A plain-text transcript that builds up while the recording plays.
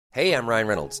Hey, I'm Ryan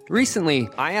Reynolds. Recently,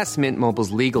 I asked Mint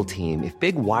Mobile's legal team if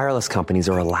big wireless companies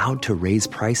are allowed to raise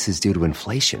prices due to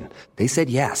inflation. They said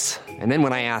yes. And then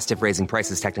when I asked if raising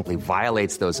prices technically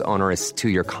violates those onerous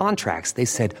two-year contracts, they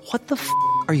said, "What the f***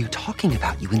 are you talking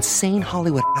about, you insane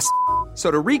Hollywood ass?" So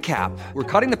to recap, we're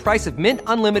cutting the price of Mint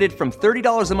Unlimited from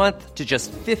 $30 a month to just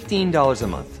 $15 a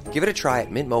month. Give it a try at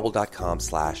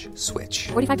mintmobile.com/switch.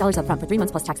 $45 up front for 3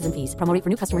 months plus taxes and fees. Promo rate for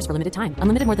new customers for limited time.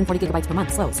 Unlimited more than 40 gigabytes per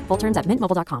month. Slows full terms at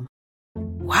mintmobile.com.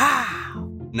 Wow.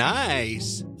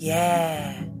 Nice.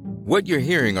 Yeah. What you're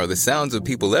hearing are the sounds of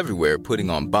people everywhere putting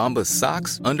on Bombas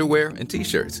socks, underwear, and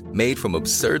T-shirts made from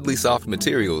absurdly soft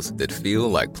materials that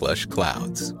feel like plush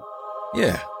clouds.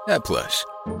 Yeah, that plush.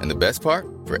 And the best part?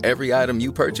 For every item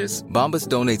you purchase, Bombas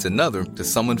donates another to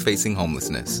someone facing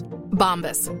homelessness.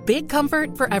 Bombas. Big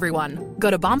comfort for everyone.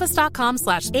 Go to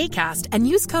bombas.com/ACAST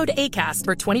and use code ACAST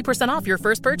for 20% off your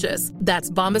first purchase. That's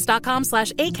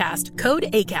bombas.com/ACAST. Code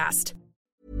ACAST.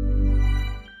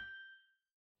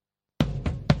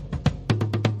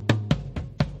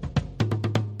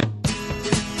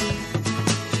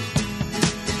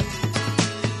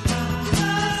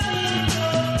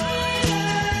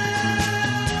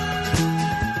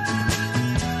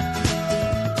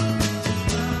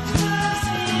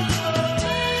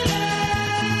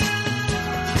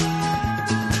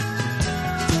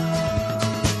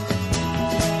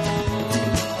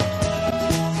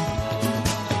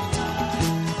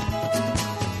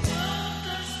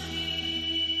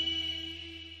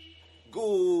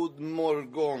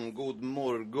 God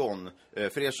morgon.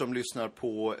 För er som lyssnar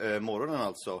på morgonen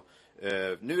alltså.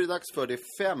 Nu är det dags för det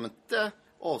 5:e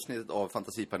avsnittet av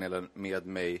Fantasipanelen med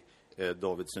mig,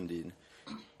 David Sundin.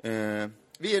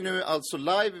 Vi är nu alltså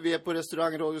live, vi är på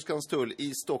restaurang Radio Skanstull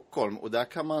i Stockholm. Och där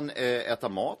kan man äta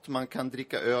mat, man kan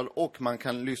dricka öl och man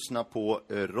kan lyssna på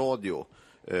radio.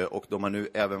 Och de har nu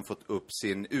även fått upp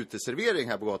sin uteservering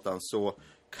här på gatan. Så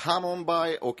come on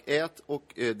by och ät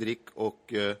och drick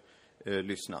och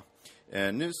lyssna.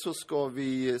 Nu så ska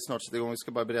vi snart sätta igång. Vi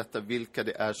ska bara berätta vilka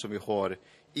det är som vi har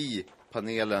i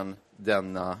panelen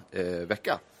denna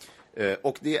vecka.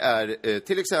 Och det är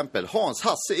till exempel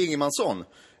Hasse Ingemansson.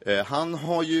 Han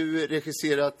har ju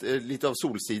regisserat lite av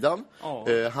Solsidan.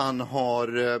 Han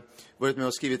har varit med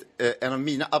och skrivit en av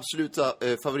mina absoluta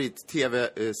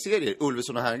favorit-tv-serier,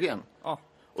 Ulveson och Herngren.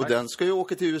 Och den ska ju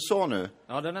åka till USA nu.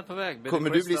 Ja, den är på väg. Kommer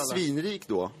du bli svinrik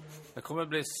då? Jag kommer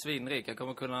bli svinrik. Jag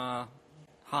kommer kunna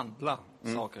handla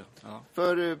saker. Ja.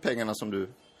 För pengarna som du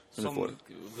får.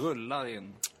 Rullar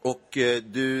in. Och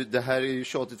det här är ju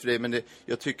tjatigt för dig, men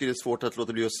jag tycker det är svårt att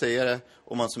låta bli att säga det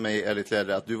om man som mig är lite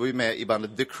äldre, att du var ju med i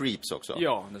bandet The Creeps också.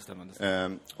 Ja, det stämmer.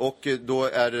 Och då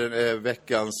är det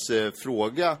veckans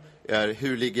fråga är: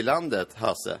 hur ligger landet,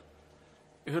 Hasse?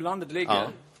 Hur landet ligger? Ja.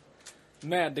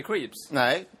 Med The Creeps?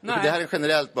 Nej. Det här är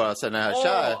generellt bara så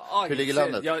här, hur ligger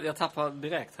landet? Jag tappar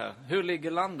direkt här. Hur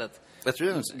ligger landet? Jag tror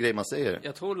det är en grej man säger.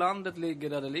 Jag tror landet ligger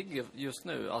där det ligger just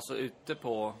nu. Alltså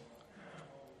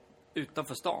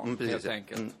utanför stan, helt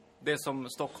enkelt. Det som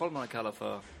stockholmarna kallar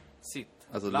för sitt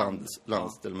alltså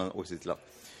landsdel, man åker sitt land.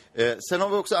 Sen har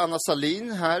vi också Anna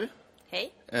Salin här.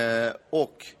 Hej.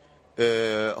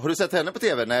 Har du sett henne på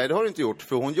tv? Nej, det har du inte gjort.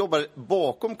 För hon jobbar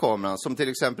bakom kameran, som till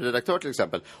exempel redaktör till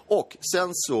exempel. Och sen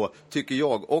så tycker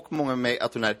jag och många med mig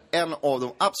att hon är en av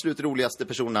de absolut roligaste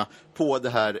personerna på det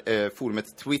här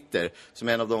forumet Twitter. Som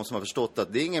är en av de som har förstått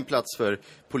att det är ingen plats för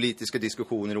politiska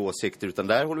diskussioner och åsikter. Utan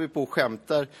där håller vi på och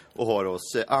skämtar och har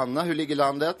oss. Anna, hur ligger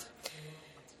landet?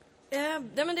 Ja,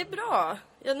 men det är bra.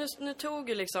 Nu tog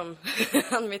ju liksom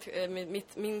han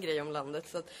min grej om landet.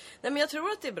 Så att, nej, men jag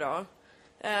tror att det är bra.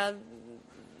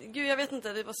 Gud, jag vet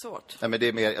inte, det var svårt. Nej, men det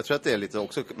är mer, jag tror att det är lite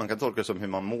också, man kan tolka det som hur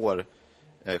man mår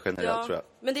generellt, tror jag.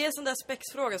 Men det är en sån där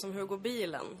spexfråga som hur går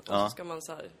bilen? Och så ska man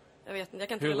så här, jag vet inte, jag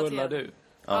kan inte hur relatera. Rullar du?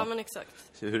 Ja, men exakt.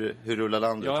 Hur rullar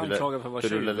landet? Jag anklagar för att vara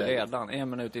tjuv redan, 1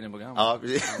 minut in i programmet. Ja,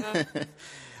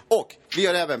 och vi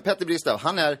har även Petter Bristav.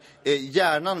 Han är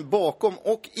hjärnan bakom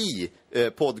och i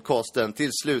podcasten Till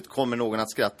slut kommer någon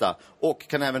att skratta. Och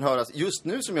kan även höras just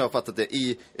nu, som jag har fattat det,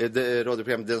 i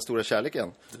radioprogrammet Den stora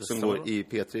kärleken. Som går i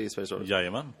P3 i Sveriges Radio.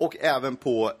 Jajamän. Och även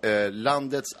på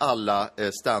landets alla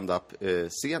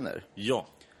stand-up-scener. Ja,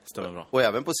 stämmer bra. Och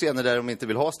även på scener där de inte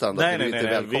vill ha stand-up.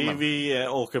 Nej. Vi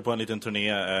åker på en liten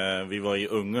turné. Vi var i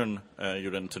Ungern,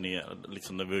 gjorde en turné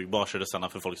liksom, där vi bara körde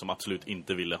stand-up för folk som absolut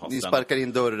inte ville ha stand-up. Ni sparkar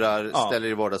in dörrar, ställer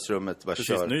i vardagsrummet, bara precis,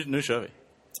 kör. Nu kör vi.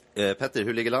 Petter,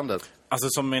 hur ligger landet? Alltså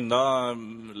som enda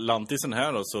lantisen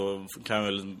här då, så kan jag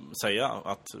väl säga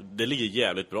att det ligger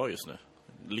jävligt bra just nu.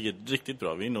 Det ligger riktigt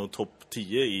bra. Vi är nog topp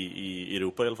 10 i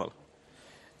Europa i alla fall.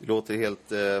 Det låter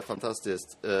helt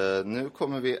fantastiskt. Nu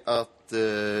kommer vi att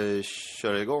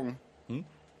köra igång.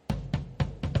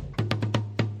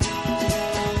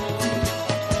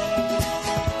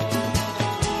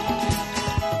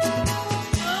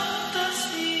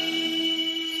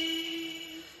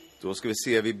 Då ska vi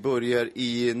se, vi börjar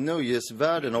i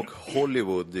nöjesvärlden och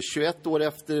Hollywood. 21 år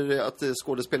efter att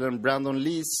skådespelaren Brandon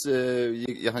Lees,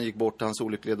 han gick bort, hans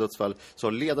olyckliga dödsfall, så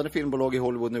har ledande filmbolag i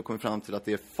Hollywood nu kommit fram till att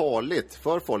det är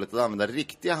för farligt att använda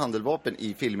riktiga handeldvapen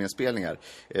i filminspelningar.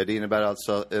 Det innebär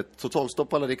alltså ett totalstopp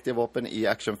på alla riktiga vapen i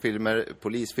actionfilmer,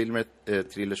 polisfilmer,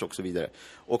 thrillers och så vidare.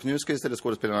 Och nu ska istället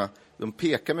skådespelarna, de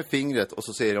pekar med fingret och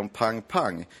så säger de pang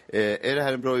pang. Är det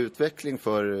här en bra utveckling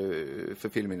för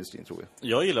filmindustrin, tror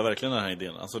jag? Jag gillar verkligen den här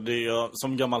idén. Alltså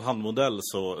som gammal handmodell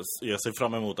så jag ser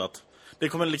fram emot att det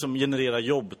kommer liksom generera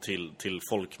jobb till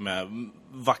folk med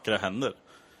vackra händer.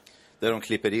 Där de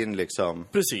klipper in liksom.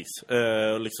 Precis.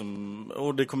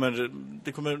 Och det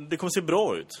kommer se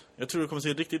bra ut. Jag tror det kommer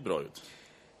se riktigt bra ut.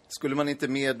 Skulle man inte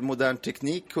med modern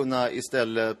teknik kunna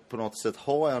istället på något sätt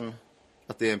ha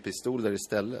att det är en pistol där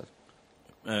istället?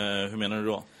 Hur menar du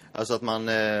då? Alltså att man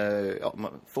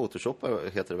photoshopar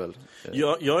heter det väl?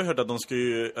 Jag har hört att de ska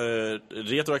ju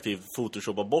retroaktivt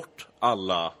photoshoppa bort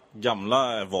alla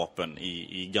gamla vapen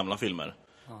i gamla filmer.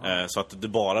 Så att det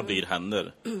bara blir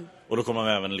händer. Och då kommer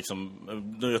de även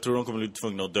jag tror de kommer bli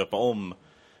tvungna att döpa om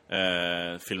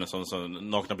filmen som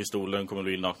Nakna pistolen kommer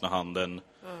bli Nakna handen.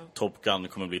 Top Gun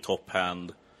kommer bli Top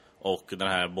Hand. Och den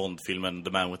här Bond-filmen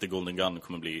The Man with the Golden Gun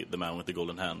kommer bli The Man with the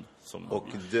Golden Hand. Och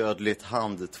Dödligt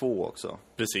Hand 2 också.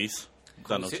 Precis.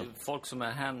 Den också. Folk som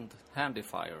är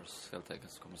handifiers helt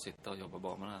enkelt kommer sitta och jobba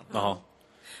bara med det här. Jaha.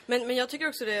 Men jag tycker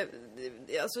också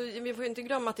alltså, vi får inte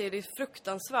glömma att det är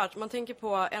fruktansvärt. Man tänker på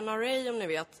NRA, om ni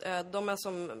vet. De är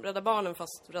som Rädda Barnen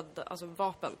fast alltså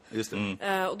vapen. Just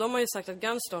det. Och de har ju sagt att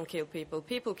guns don't kill people,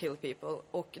 people kill people.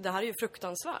 Och det här är ju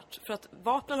fruktansvärt. För att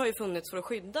vapnen har ju funnits för att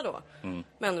skydda då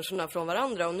människorna från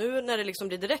varandra. Och nu när det liksom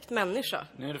blir direkt människa.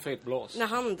 Nu är det fritt blås. När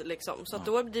hand liksom. Så att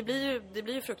då det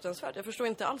blir ju fruktansvärt. Jag förstår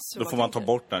inte alls hur då får man ta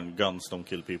bort den guns don't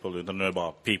kill people. Utan nu är det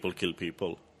bara people kill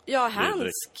people. Ja,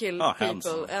 hands kill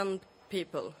people and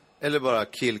people. Eller bara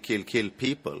kill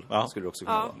people. Ja. Skulle det också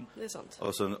kunna vara. Det är sant.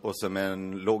 Och så med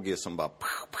en logis som bara...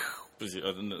 Precis,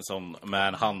 med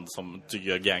en hand som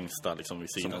tycker gangsta liksom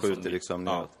vid sidan. Som skjuter liksom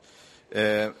neråt.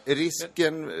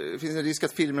 Finns en risk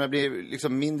att filmerna blir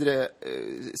liksom mindre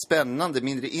spännande,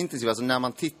 mindre intensiva, alltså när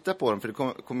man tittar på dem, för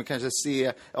det kommer kanske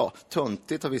se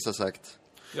töntigt har vissa sagt.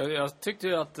 Jag tyckte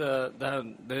ju att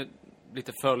det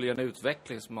lite följande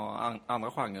utveckling som har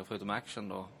andra genrer förutom action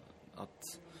då,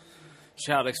 att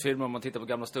kärleksfilmer, om man tittar på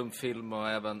gamla stumfilmer och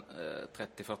även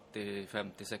 30, 40,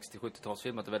 50, 60,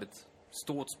 70-talsfilmer, att det är väldigt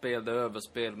stort spel, det är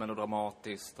överspel,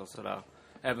 melodramatiskt och sådär.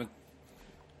 Även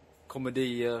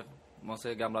komedier, man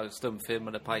ser gamla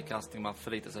stumfilmer där pajkastning, man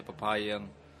förlitar sig på pajen,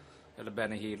 eller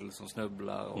Benny Hill som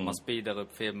snubblar och man speedar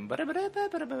upp film.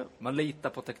 Man litar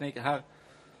på tekniken. Här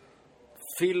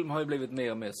film har ju blivit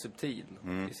mer och mer subtil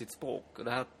i sitt språk, och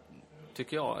det här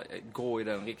tycker jag går i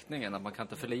den riktningen att man kan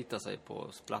inte förlita sig på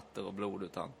splatter och blod,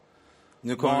 utan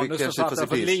nu kommer vi kanske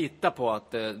få se lita på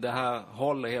att det här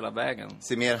håller hela vägen.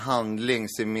 Se mer handling,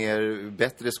 se mer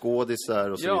bättre skådisar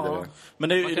och så vidare. Men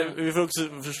vi får också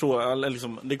förstå,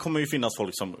 liksom, det kommer ju finnas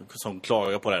folk som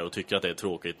klagar på det här och tycker att det är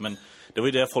tråkigt, men det var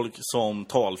ju det folk som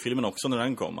talfilmen också när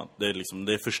den kom, att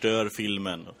det förstör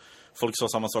filmen. Folk sa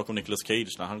samma sak om Nicolas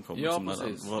Cage när han kom. Ja,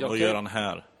 vad gör han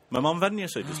här? Men man vänjer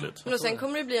sig till slut. Men sen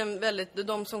kommer det bli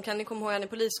de som kan ni komma ihåg i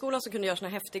polisskolan som kunde göra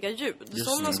såna häftiga ljud.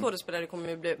 Sådana skådespelare kommer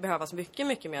ju behövas mycket,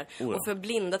 mycket mer. Och för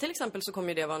blinda till exempel så kommer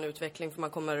ju det vara en utveckling, för man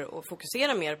kommer att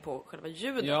fokusera mer på själva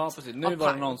ljudet. Ja, precis. Nu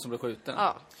var det någon som blev skjuten.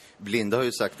 Ja. Blinda har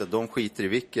ju sagt att de skiter i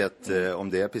vilket, om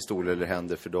det är pistoler eller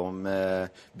händer, för de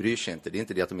bryr sig inte. Det är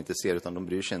inte det att de inte ser, utan de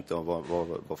bryr sig inte om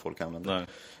vad folk använder. Nej.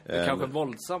 Det är kanske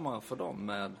våldsammare för dem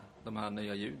med de här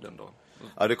nya ljuden då.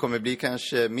 Ja, det kommer bli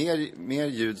kanske mer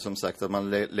ljud, som sagt, att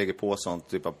man lägger på sånt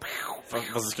typ av...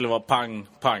 Fast det skulle vara pang,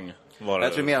 pang.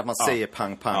 Jag tror mer att man säger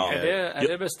pang, pang. Ja. Är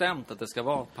det bestämt att det ska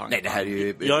vara pang? Nej, det här är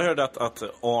ju... Jag hörde att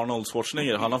Arnold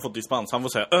Schwarzenegger, han har fått dispens. Han får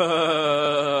säga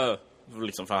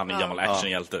liksom, för han är en gammal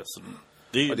actionhjälte. Så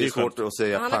det är svårt att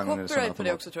säga pang. Han har copyright på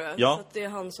det också, tror jag. Ja. Så att det är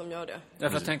han som gör det. Ja,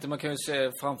 för jag tänkte man kan ju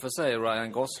se framför sig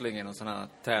Ryan Gosling i en sån här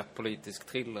tät politisk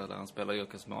thriller där han spelar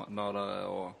yrkesmördare,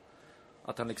 och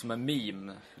att han liksom är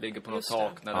meme, ligger på något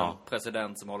tak när det är en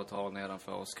president som håller tal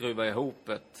nedanför och skruvar ihop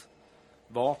ett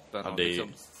vapen och liksom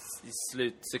i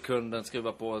slutsekunden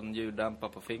skruvar på en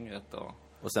ljuddämpare på fingret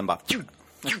och sen bara...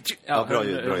 Ja, bra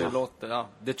ljud.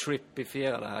 Det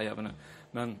trippifierar det här gör vi nu.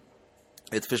 Men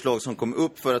ett förslag som kom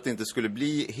upp för att det inte skulle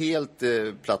bli helt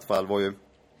platt fall var ju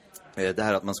det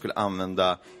här att man skulle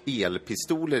använda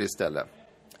elpistoler istället.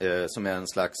 som är en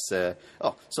slags,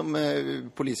 som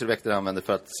poliser och väktare använder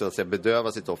för att, så att säga,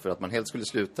 bedöva sitt offer. Att man helt skulle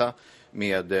sluta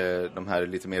med de här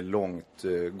lite mer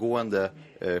långtgående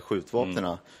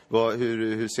skjutvapnena.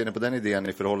 Hur ser ni på den idén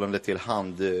i förhållande till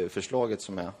handförslaget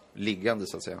som är liggande,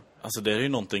 så att säga? Alltså det är ju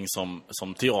någonting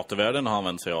som teatervärlden har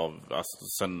använt sig av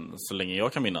sen så länge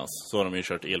jag kan minnas. Så har de ju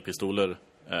kört elpistoler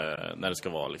när det ska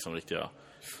vara liksom riktiga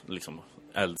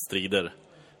eldstrider.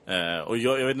 Och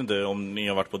jag vet inte om ni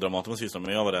har varit på Dramaten sist,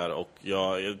 men jag var där och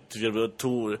jag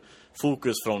tog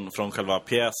fokus från själva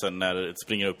pjäsen när det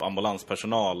springer upp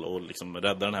ambulanspersonal och liksom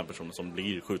räddar den här personen som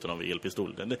blir skjuten av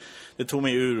elpistol. Det tog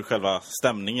mig ur själva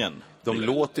stämningen. De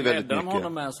låter väldigt mycket. De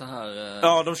honom med så här...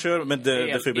 Ja, de kör med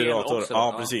defibrillator.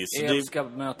 Ja, precis. El ska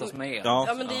mötas med el.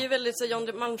 Ja, men det är ju väldigt så,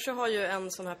 John Malmsjö har ju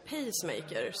en sån här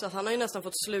pacemaker, så att han har ju nästan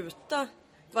fått sluta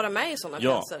vara med i såna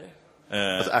pjäser.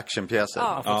 Alltså actionpjäser.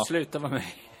 Ja, han får sluta vara med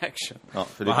i action. Ja,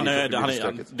 för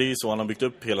det är ju så han har byggt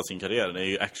upp hela sin karriär. Det är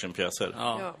ju actionpjäser.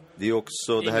 Ja. Det är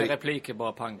också det här. Inga repliker,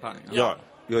 bara pang pang. Ja.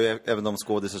 Jag är även de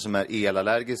skådespelare som är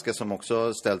elallergiska som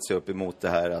också ställt sig upp emot det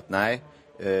här att nej,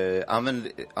 använd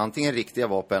antingen riktiga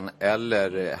vapen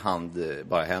eller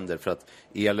bara händer, för att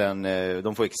elen,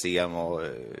 de får eksem och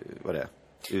vad det är.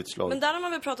 Utslag. Men där har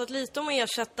man väl pratat lite om att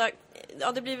ersätta,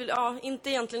 det blir väl, inte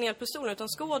egentligen elpistoler utan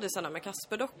skådisarna med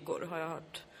Kasperdockor, har jag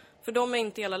hört. För de är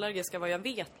inte elallergiska, vad jag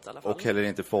vet i alla fall. Och heller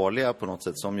inte farliga på något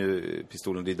sätt, som ju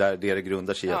pistolen, det är där det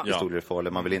grundar sig i att pistoler är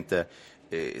farliga. Man vill inte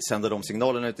sända de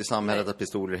signalerna ut i samhället att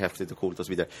pistoler är häftigt och coolt och så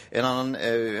vidare. En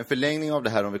förlängning av det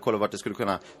här, om vi kollar vart det skulle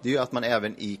kunna, det är ju att man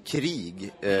även i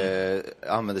krig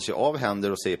använder sig av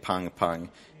händer och säger pang pang.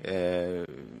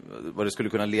 Vad det skulle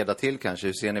kunna leda till kanske.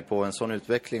 Hur ser ni på en sån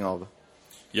utveckling av?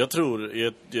 Jag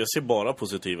ser bara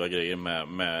positiva grejer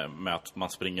med att man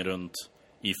springer runt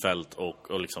i fält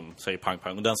och liksom säger pang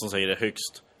pang. Och den som säger det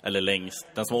högst eller längst,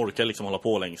 den som orkar liksom hålla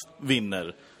på längst,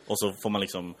 vinner. Och så får man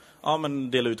liksom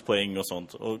dela ut poäng och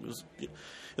sånt. Och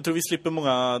jag tror vi slipper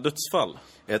många dödsfall.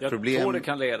 Jag tror det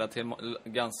kan leda till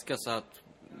ganska så att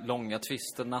långa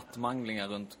tvister, nattmanglingar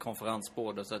runt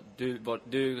konferensbordet, så att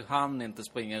du hann inte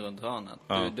springa runt hörnet.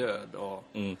 Du är död och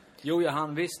jo, jag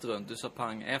hann visst runt, du sa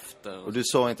pang efter. Och du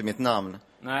sa inte mitt namn.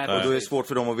 Nej, och då är det svårt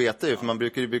för dem att veta ju, för man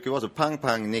brukar vara så pang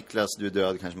pang Niklas, du är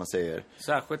död, kanske man säger.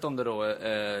 Särskilt om det då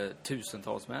är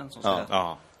tusentals män som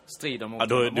ska strida mot.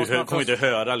 Du kommer inte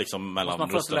höra liksom mellan. Måste man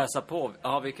först läsa på.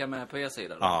 Vilka är med på er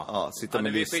sida då? Sitta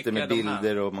med listor med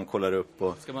bilder och man kollar upp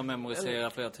och... Ska man memorisera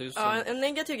flera tusen? Ja, en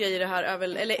negativ grej i det här är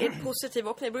väl, eller en positiv,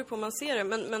 och det beror på hur man ser det,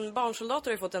 men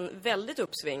barnsoldater har ju fått en väldigt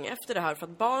uppsving efter det här, för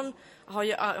att barn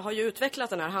har ju utvecklat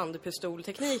den här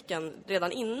handpistoltekniken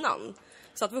redan innan.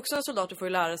 Så att vuxna soldater får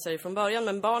ju lära sig från början,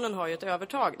 men barnen har ju ett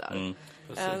övertag där.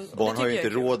 Barn har ju inte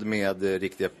råd med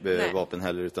riktiga vapen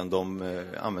heller, utan de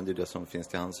använder det som finns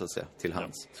till hands, så att säga, till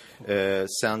hands.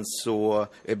 Sen så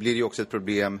blir det ju också ett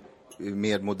problem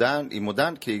med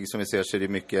modernt krig, som vi ser, så är det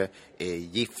mycket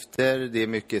gifter, det är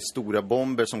mycket stora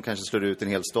bomber som kanske slår ut en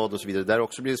hel stad och så vidare. Där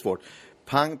också blir det svårt.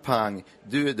 Pang, pang,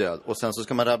 du är död. Och sen så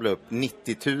ska man rabbla upp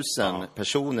 90 000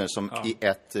 personer som i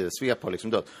ett svep har liksom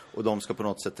dött. Och de ska på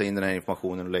något sätt ta in den här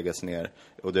informationen och läggas ner.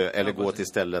 Och eller gå till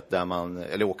stället där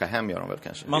eller åka hem, gör de väl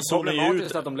kanske. Man såg ju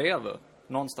ut att de lever.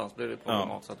 Någonstans blir det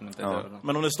problematiskt att de inte är döda.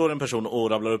 Men om det står en person och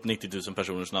rabblar upp 90 000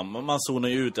 personers namn, man zonar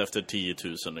ju ut efter 10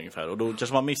 000 ungefär. Och då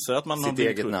kanske man missar att man sitt har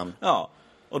eget namn. Ja.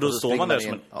 Och då står man där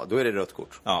som då är det rött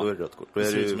kort. Då är det rött kort. Då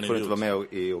får du inte vara med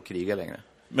och kriga längre.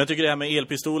 Men jag tycker det här med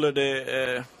elpistoler,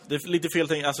 det är lite fel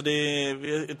tänk. Alltså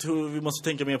jag tror vi måste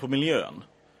tänka mer på miljön.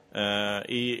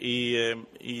 I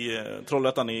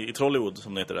Trollhättan, i Trollywood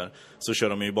som det heter där, så kör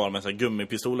de ju bara med så här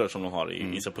gummipistoler som de har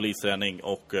i så polisträning.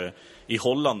 Och i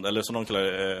Holland, eller som de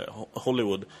kallar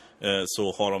Hollywood,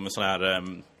 så har de sån här,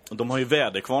 de har ju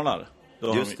väderkvarnar. Det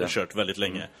har de kört väldigt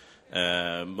länge.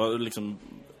 Liksom,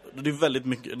 det är väldigt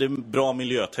mycket, det är bra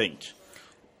miljötänk.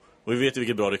 Och vi vet ju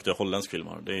vilket bra rykte holländsk film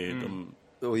har. Det är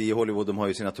och i Hollywood, de har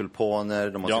ju sina tulpaner,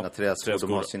 de har sina träskor,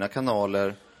 de har sina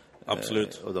kanaler.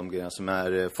 Absolut. Och de grejerna som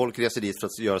är... Folk reser dit för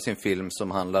att göra sin film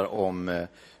som handlar om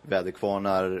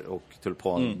väderkvarnar och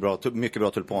tulpan. Mycket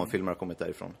bra tulpanfilmer har kommit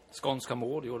därifrån. Skånska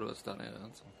mord gjorde det där nere.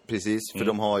 Alltså. Precis, för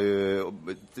de har ju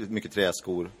mycket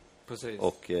träskor. Precis.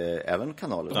 Och även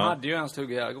kanaler. De hade ju en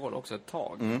stuga i Järgård också ett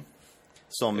tag.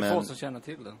 Som det är få som känner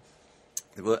till det.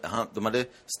 De hade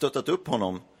stöttat upp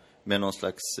honom med någon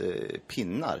slags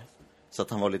pinnar. Så att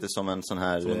han var lite som en sån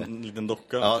här... Så en liten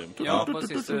docka. Typ. Ja,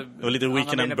 precis. Det var lite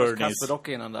Weekend and Bernies.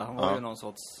 Kasper innan där. Han var ju någon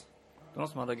sorts... Det var någon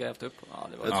som hade grävt upp. Ja,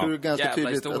 det var jag tror det är ganska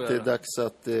tydligt historia, att det är dags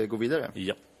att gå vidare.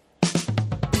 Ja.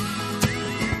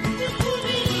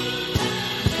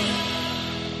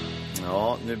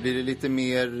 Ja, nu blir det lite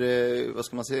mer, vad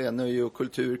ska man säga, nöje och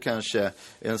kultur kanske.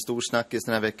 En stor snackis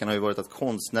den här veckan har ju varit att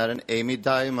konstnären Amy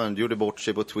Diamond gjorde bort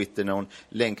sig på Twitter när hon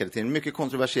länkade till en mycket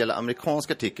kontroversiell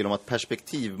amerikansk artikel om att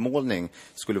perspektivmålning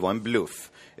skulle vara en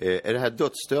bluff. Är det här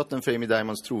dödsstöten för Amy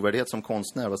Diamonds trovärdighet som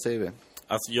konstnär? Vad säger vi?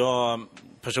 Alltså jag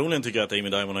personligen tycker att Amy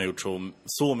Diamond har gjort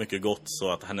så mycket gott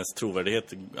så att hennes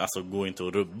trovärdighet alltså går inte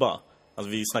att rubba.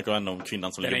 Alltså vi snackar ändå om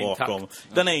kvinnan som ligger bakom.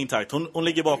 Den är intakt. Hon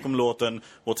ligger bakom låten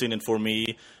What's in it for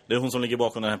me. Det är hon som ligger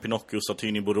bakom den här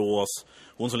Pinocchio-statyn i Borås.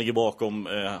 Hon som ligger bakom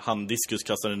han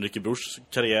diskuskastaren Ricky Bruchs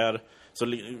karriär. Så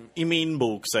i min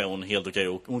bok så är hon helt okej.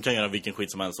 Och hon kan göra vilken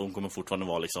skit som helst och hon kommer fortfarande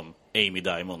vara liksom Amy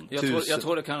Diamond. Jag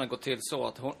tror det kan gå till så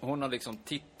att hon har liksom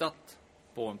tittat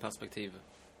på en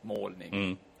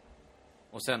perspektivmålning.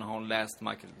 Och sen har hon läst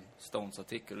Michael Stones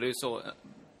artikel. Det är ju så,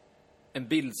 en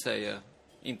bild säger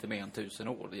inte mer än 1000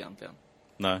 ord egentligen.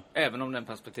 Nej. Även om det är en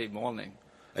perspektivmålning.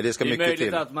 Det ska är mycket möjligt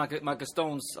till. att Michael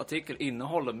Stones artikel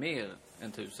innehåller mer än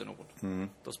 1000 ord.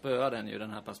 Då spöar den ju den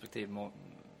här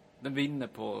perspektivmålningen. Den vinner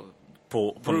på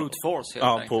brute force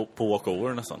helt enkelt. På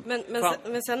walkover nästan.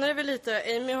 Men sen är det väl lite,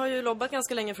 Amy har ju lobbat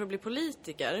ganska länge för att bli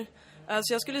politiker.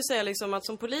 Alltså jag skulle säga liksom att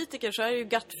som politiker så är det ju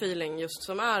gut feeling just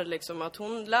som är liksom att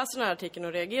hon läser den här artikeln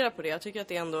och reagerar på det. Jag tycker att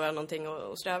det ändå är någonting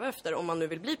att sträva efter om man nu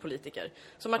vill bli politiker.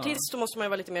 Som artist så måste man ju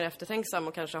vara lite mer eftertänksam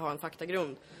och kanske ha en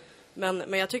faktagrund.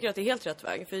 Men jag tycker att det är helt rätt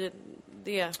väg. För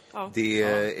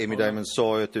Amy Diamond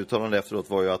sa i ett uttalande efteråt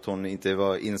var ju att hon inte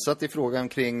var insatt i frågan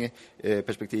kring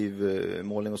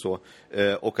perspektivmålning och så.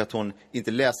 Och att hon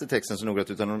inte läste texten så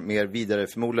noggrant utan hon mer vidare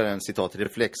förmodligen en citat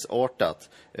reflexartat.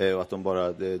 Och att de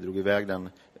bara drog iväg den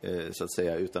så att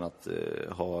säga utan att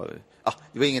ha...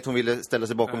 det var inget hon ville ställa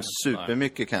sig bakom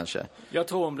supermycket kanske. Jag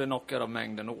tror om det knockar av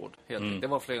mängden ord. Det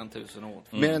var fler än 1000 ord.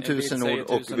 Mer än 1000 ord.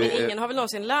 Ingen har väl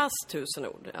någonsin läst 1000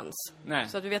 ord ens. Nej.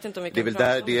 Så att vi vet inte om vi kan. Det är väl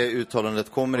där det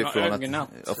uttalandet kommer ifrån.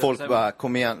 Att folk bara,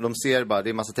 kom igen, de ser bara, det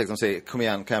är massa text som säger, kom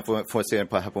igen, kan jag få se den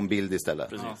här på en bild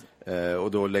istället?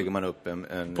 Och då lägger man upp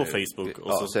en på Facebook.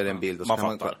 Och så är det en bild. Och så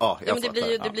man kan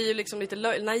fattar. Det blir ju liksom lite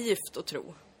naivt att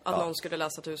tro att någon skulle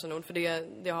läsa 1000 ord, för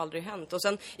det har aldrig hänt. Och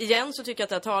sen igen så tycker jag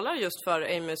att det talar just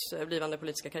för Amys blivande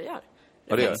politiska karriär.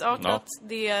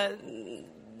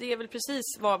 Det är väl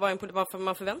precis vad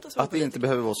man förväntar sig. Att det inte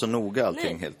behöver vara så noga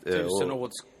allting. Helt, 1000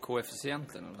 ords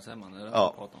koefficienten, eller vad säger man?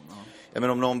 Men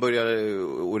om någon börjar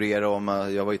orera om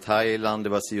att jag var i Thailand, det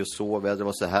var si och så, vädret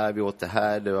var så här, vi åt det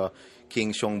här, det var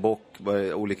King Chong Bok,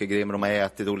 olika grejer de har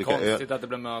ätit, olika konstigt att det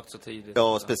blev mörkt så tidigt.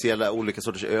 Ja, speciella olika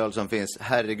sorters öl som finns.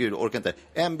 Herregud, orkar inte.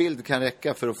 En bild kan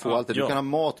räcka för att få allt det. Du kan ha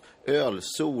mat, öl,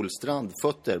 sol, strand,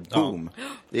 fötter, boom.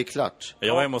 Det är klart.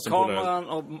 Kameran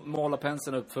och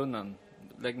målarpenseln uppfunnen.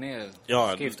 Lägg ner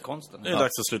skriftkonsten. Det är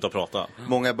dags att sluta prata.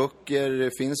 Många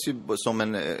böcker finns ju som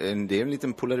det är en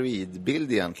liten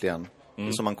polaroidbild egentligen.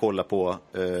 Som man kollar på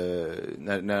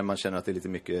när man känner att det är lite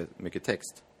mycket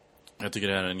text. Jag tycker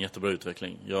det här är en jättebra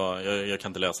utveckling. Jag kan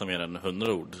inte läsa mer än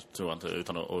 100 ord tror jag inte,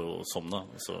 utan att somna.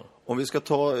 Så. Om vi ska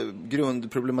ta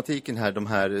grundproblematiken här, de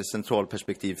här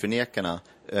centralperspektivförnekarna.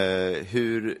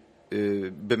 Hur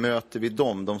bemöter vi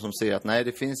dem? De som säger att nej,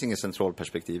 det finns inget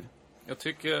centralperspektiv. Jag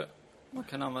tycker man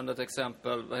kan använda ett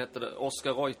exempel. Vad heter det?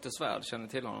 Oscar Reuterswärd, känner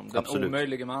till honom? Den Absolut.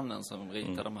 omöjliga mannen som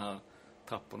ritar de här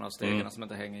trapporna och stegen som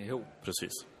inte hänger ihop.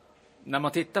 Precis. När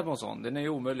man tittar på en sån, den är ju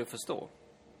omöjlig att förstå.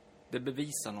 Det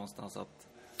bevisar någonstans att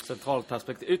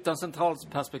utan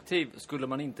centralt perspektiv skulle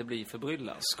man inte bli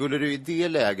förbryllad. Skulle du i det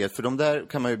läget, för de där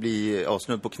kan man ju bli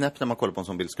snudd på knäpp när man kollar på en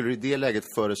sån bild. Skulle du i det läget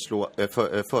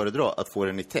föredra att få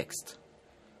den i text?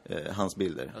 Hans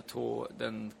bilder. Jag tror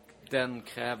den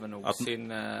kräver nog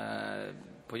sin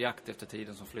på jakt efter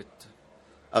tiden som flytt.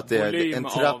 Att det är en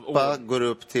trappa går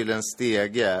upp till en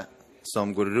stege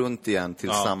som går runt igen till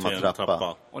samma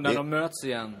trappa. Och när de möts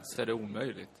igen så är det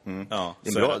omöjligt. Ja, det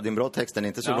är en bra text, den är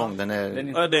inte så lång. Det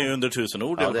är ju under 1000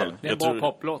 ord i alla fall. Det är en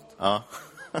bra poplåt. Ja.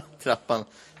 Trappan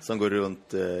som går runt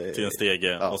till en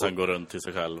stege och sen går runt till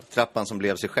sig själv. Trappan som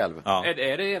blev sig själv. Ja.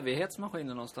 Är det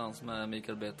evighetsmaskinen någonstans med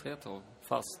Mikael B. Tretow?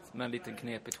 Fast med en liten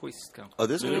knepig twist kanske. Ja,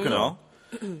 det skulle det kunna vara.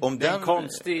 Om det är en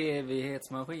konstig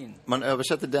evighetsmaskin. Man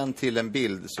översätter den till en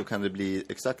bild så kan det bli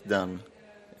exakt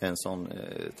en sån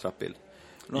trappbild.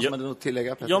 Någon som hade något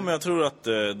tillägga? Ja, men jag tror att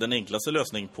den enklaste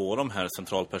lösningen på de här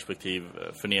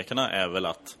centralperspektivförnekarna är väl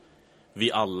att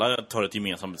vi alla tar ett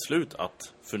gemensamt beslut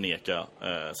att förneka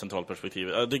centralperspektiv.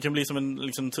 Det kan bli som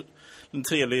en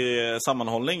trevlig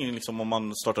sammanhållning liksom, om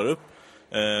man startar upp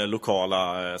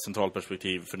lokala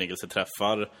centralperspektiv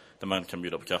förnekelseträffar där man kan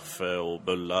bjuda på kaffe och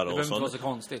bullar och sånt. Det behöver inte vara så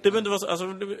konstigt. Det behöver inte vara så,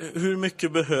 hur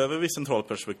mycket behöver vi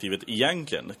centralperspektivet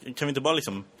egentligen? Kan vi inte bara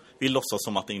vi låtsas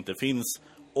som att det inte finns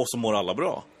och så mår alla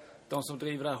bra? De som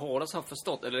driver det här hårdast har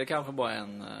förstått, eller det är kanske bara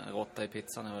en råtta i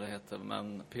pizzan eller vad det heter,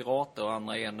 men pirater och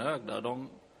andra enögda, de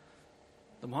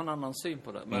har en annan syn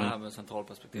på det, med det här med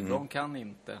centralperspektiv. De kan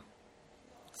inte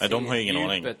de har ingen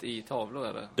aning i tavlor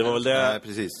eller. Det var väl det. Nej,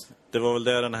 precis. Det var väl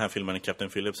det den här filmen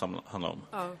Captain Phillips handlade om.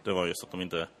 Ja. Det var just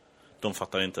att de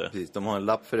fattar inte. Precis, de har en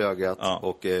lapp för ögat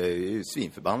och är ju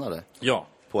svinförbannade. Ja.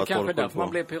 På att kanske därför man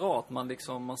blir pirat.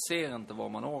 Man ser inte var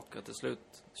man åker. Till slut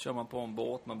kör man på en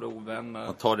båt, man blir ovänner.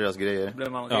 Man tar deras grejer.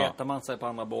 Retar man sig på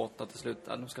andra båtar till slut.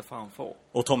 Nu ska fan få.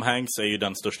 Och Tom Hanks är ju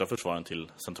den största försvararen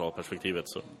till centralperspektivet.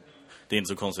 Så det är inte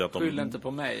så konstigt att Skyll inte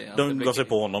på mig. De gav sig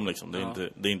på honom liksom.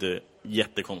 Det är inte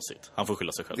jättekonstigt. Han får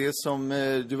skylla sig själv. Det som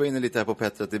du var inne lite här på,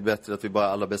 Petter, att det är bättre att vi bara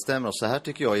alla bestämmer oss. Så här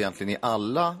tycker jag egentligen i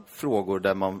alla frågor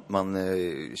där man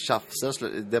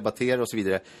tjafsar, debatterar och så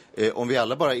vidare. Om vi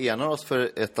alla bara enar oss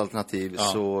för ett alternativ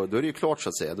så då är det ju klart så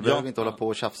att säga. Då behöver vi inte hålla på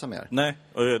och tjafsa mer. Nej,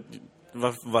 och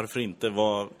varför inte?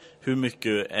 Hur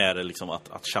mycket är det liksom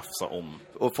att tjafsa om?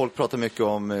 Och folk pratar mycket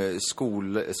om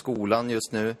skolan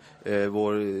just nu,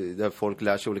 där folk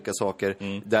lär sig olika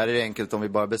saker. Där är det enkelt om vi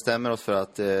bara bestämmer oss för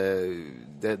att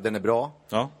den är bra.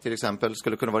 Till exempel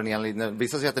skulle kunna vara en enlig.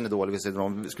 Vissa säger att den är dålig, vissa säger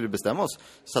att de skulle bestämma oss.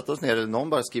 Satt oss ner, eller någon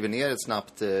bara skriver ner ett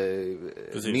snabbt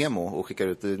memo och skickar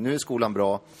ut. Nu är skolan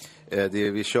bra,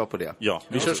 vi kör på det. Ja,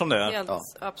 vi kör som det är. Helt,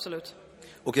 absolut.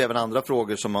 Och även andra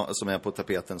frågor som är på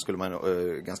tapeten skulle man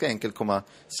ganska enkelt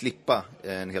slippa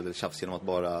en hel del tjafs genom att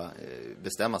bara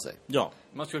bestämma sig. Ja.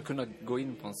 Man skulle kunna gå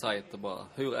in på en sajt och bara,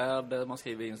 hur är det? Man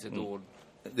skriver in sitt ord.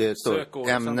 Det står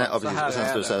ämne,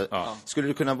 skulle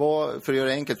det kunna vara, för att göra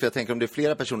det enkelt, för jag tänker om det är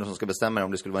flera personer som ska bestämma,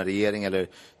 om det skulle vara en regering eller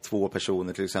 2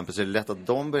 personer till exempel, så är det lätt att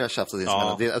de börjar tjafsa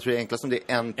sinsemellan. Jag tror det är enklast om det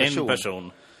är en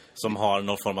person. Som har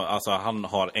någon form av, alltså han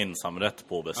har ensamrätt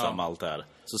på att bestämma allt det här.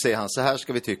 Så säger han, så här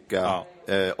ska vi tycka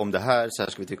om det här, så här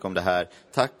ska vi tycka om det här.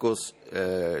 Tacos,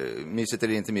 mysigt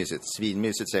eller inte mysigt?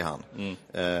 Svinmysigt, säger han.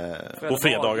 På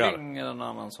fredagar. Eller någon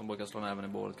annan som brukar slå näven i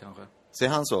bordet kanske.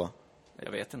 Säger han så?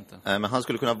 Jag vet inte. Men han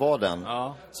skulle kunna vara den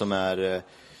som är...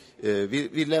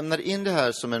 Vi lämnar in det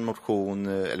här som en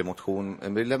motion,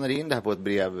 vi lämnar in det här på ett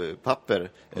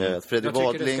brevpapper. Att Fredrik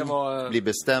Wadling blir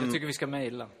bestämd. Jag tycker vi ska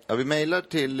mejla. Ja, vi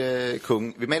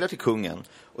mejlar till kungen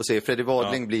och säger Fredrik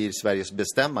Wadling blir Sveriges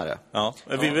bestämmare. Ja,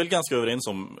 vi är väl ganska överens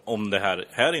om det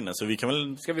här inne, så vi kan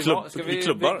väl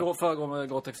gå föregå med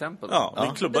gott exempel? Ja,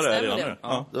 vi klubbar det redan nu.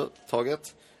 Ja, då,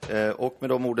 taget. Och med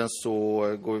de orden så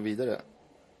går vi vidare.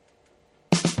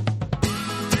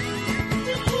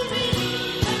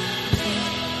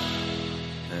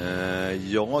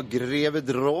 Ja, Greve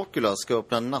Dracula ska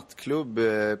öppna nattklubb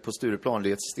på Stureplan. Det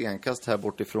är ett stenkast här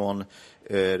bortifrån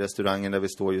restaurangen där vi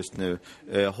står just nu.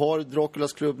 Har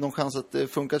Draculas klubb någon chans att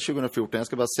funka 2014? Jag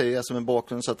ska bara säga som en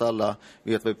bakgrund så att alla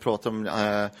vet vad vi pratar om.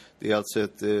 Det är alltså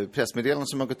ett pressmeddelande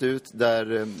som har gått ut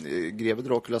där Greve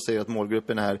Dracula säger att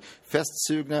målgruppen är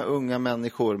festsugna unga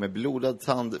människor med blodad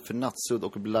tand för nattsudd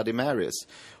och Bloody Marys.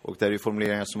 Och där är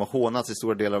formuleringar som har hånats i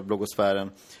stora delar av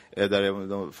bloggosfären.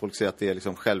 Där folk säger att det är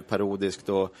liksom självparodiskt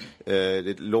och det är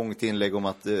ett långt inlägg om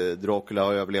att Dracula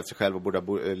har överlevt sig själv och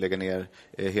borde lägga ner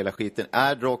hela skiten.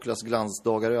 Är Draculas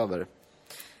glansdagar över?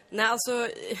 Nej, alltså,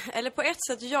 eller på ett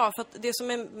sätt ja, för att det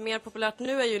som är mer populärt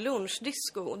nu är ju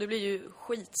lunchdisco och det blir ju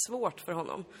skitsvårt för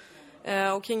honom.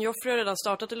 Och King Joffrey har redan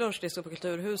startat ett lunchdisco på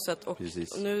Kulturhuset och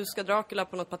nu ska Dracula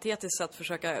på något patetiskt sätt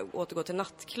försöka återgå till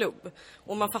nattklubb.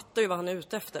 Och man fattar ju vad han är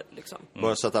ute efter liksom.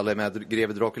 Bara så att alla är med,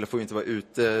 Greve Dracula får ju inte vara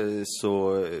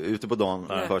ute på dagen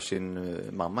för sin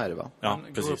mamma, är det va? Ja,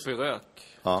 precis. Går upp i rök.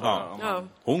 Ja.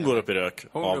 Hon går upp i rök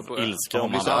av ilska. Hon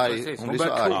blir så arg. Hon blir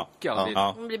så arg.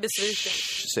 Hon blir besviken.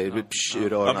 Säger vi i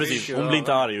rören. Ja, precis. Hon blir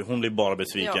inte arg, hon blir bara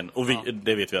besviken. Och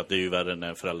det vet vi att det är ju värre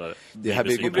när föräldrar. Det här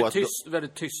bygger på att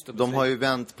väldigt tyst. De har ju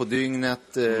vänt på dygnet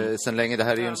sen länge. Det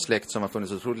här är ju en släkt som har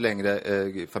funnits otroligt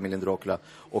längre, familjen Dracula.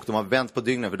 Och de har vänt på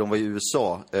dygnet för de var i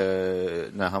USA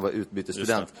när han var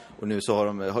utbytesstudent. Och nu så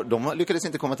har de lyckades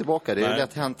inte komma tillbaka. Det är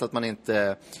lätt hänt att man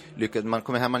inte lyckades. Man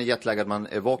kommer hem, man är jetlaggad, man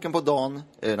är vaken på dagen.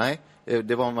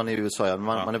 Det var man i USA. Ja.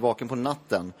 Man är vaken på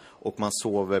natten och man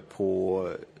sover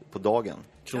på dagen.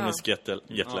 Kronisk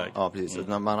jetlag. Ja, precis.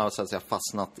 Man har så att säga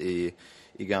fastnat i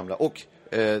gamla. Och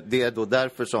det är då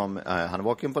därför som han är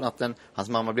vaken på natten. Hans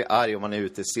mamma blir arg om man är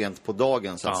ute sent på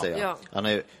dagen så att säga. Ja.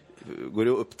 Han går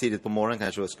upp tidigt på morgonen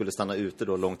kanske och skulle stanna ute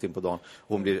då långt in på dagen.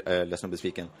 Hon blir ledsen och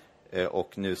besviken.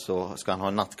 Och nu så ska han ha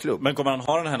en nattklubb. Men kommer han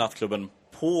ha den här nattklubben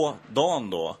på dagen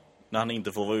då? När han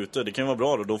inte får vara ute. Det kan ju vara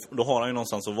bra då har han ju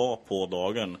någonstans att vara på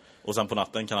dagen. Och sen på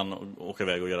natten kan han åka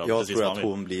iväg och göra jag precis tror vad att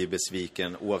han hon blir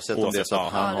besviken oavsett om det är så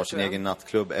att han har sin egen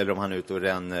nattklubb eller om han är ute och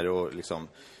ränner och liksom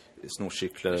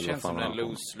snorcyklar. Det känns som en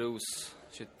lose-lose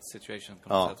situation på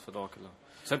något sätt för Dracula.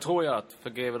 Sen tror jag att för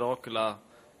greve Dracula,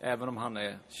 även om han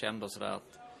är känd och sådär,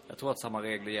 att jag tror att samma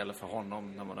regler gäller för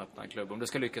honom när man öppnar en klubb. Om det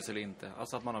ska lyckas eller inte.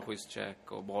 Alltså att man har schysst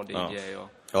check och bra DJ och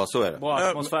så är det. Bra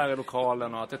atmosfär i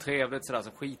lokalen och att det är trevligt sådär,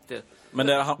 så skiter. Men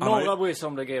några bryr sig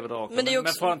om det greve Dracula. Men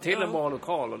får han till en bra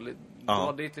lokal och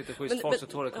dra dit lite schysst folk, så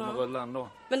tror jag det kommer rulla ändå.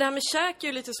 Men det här med käk är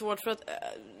ju lite svårt för att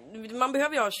man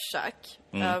behöver ju ha käk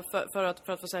för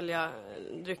att få sälja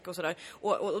dryck och sådär.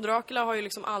 Och Dracula har ju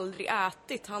liksom aldrig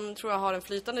ätit. Han tror jag har en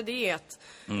flytande diet.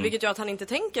 Vilket gör att han inte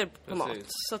tänker på mat.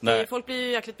 Så att folk blir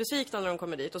ju jäkligt besvikna när de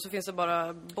kommer dit. Och så finns det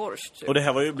bara borst. Typ. Och det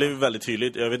här blev väldigt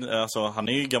tydligt. Jag vet, alltså, han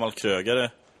är ju gammal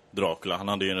krögare, Dracula. Han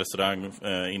hade ju en restaurang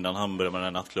innan han började med den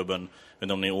här natklubben. Jag vet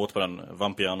inte om ni åt på den,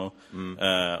 Vampiano.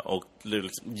 Och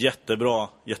liksom, jättebra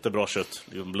kött.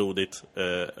 Liksom, blodigt,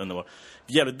 underbart.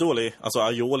 Jävligt dålig. Alltså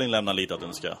aiolin lämnar lite att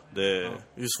önska.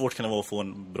 Hur svårt kan det vara att få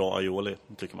en bra aioli,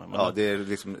 tycker man. Men, det är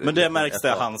liksom, men det märks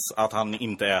det att han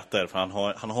inte äter. För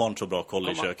han har inte så bra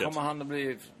koll i köket. Kommer han att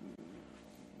bli...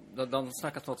 De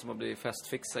snackat något som att bli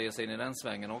festfixa i sig in i den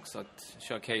svängen också. Att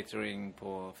köra catering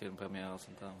på filmpremiär och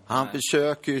sånt där. Han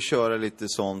försöker ju köra lite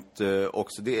sånt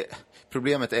också.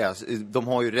 Problemet är, de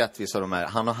har ju rätt vissa av de här.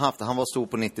 Han var stor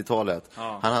på 90-talet.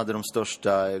 Han hade de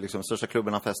största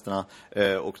klubbarna, festerna.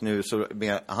 Och nu så,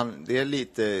 det är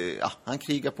lite, han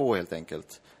krigar på helt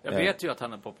enkelt. Jag vet ju att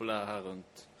han är populär här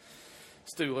runt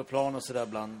Stureplan och sådär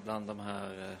bland de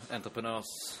här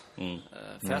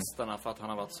entreprenörsfesterna för att han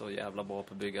har varit så jävla bra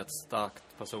på att bygga ett starkt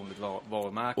personligt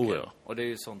varumärke. Och det är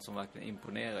ju sånt som verkligen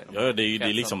imponerar. Det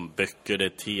är liksom böcker, det är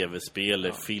tv-spel, det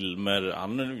är filmer.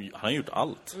 Han har gjort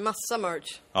allt. Massa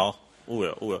merch. Ja,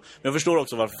 Men jag förstår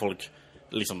också varför folk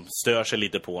liksom stör sig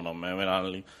lite på honom. Jag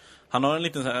menar,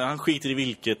 han skiter i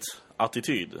vilket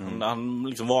attityd. Han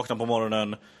liksom vaknar på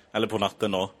morgonen eller på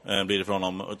natten då, blir det från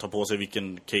honom, och tar på sig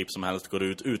vilken cape som helst, går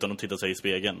ut utan att titta sig i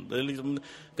spegeln. Det är liksom,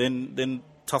 det är en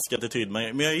taskig attityd,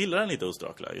 men jag gillar den lite hos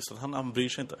Dracula, just att han bryr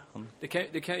sig inte.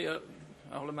 Det kan jag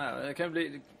håller med. Det kan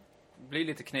bli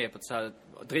lite knepigt så här.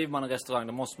 Driver man en restaurang,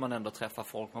 då måste man ändå träffa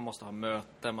folk, man måste ha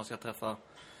möten, man ska träffa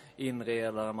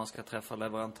inredare, man ska träffa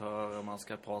leverantörer, man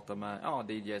ska prata med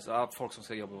DJs, folk som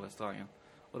ska jobba på restaurangen.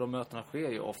 Och de mötena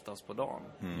sker ju oftast på dagen.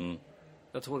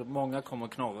 Jag tror att många kommer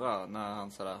att knorra när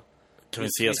han sådär... Kan vi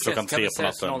ses klockan 3 på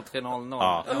natten? 03.00.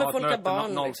 Ja, men folk har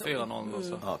barn 04.00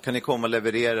 så. Kan ni komma och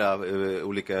leverera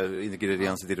olika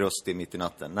ingredienser till rösti mitt i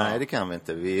natten? Nej, det kan vi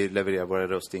inte. Vi levererar våra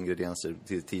röstingredienser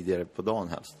tidigare på dagen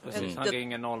helst. Han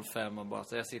ringer 05 och bara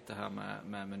så jag sitter här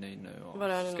med menyn nu. Och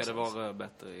ska det vara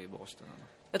rödbetor i borsten?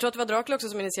 Jag tror att det var Dracula också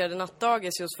som initierade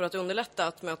nattdagis just för att underlätta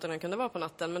att mötena kunde vara på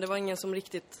natten. Men det var ingen som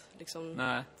riktigt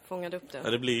fångade upp det. Ja,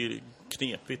 det blir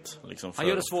knepigt. Liksom, han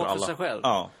gör det svårt för sig själv.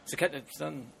 Ja.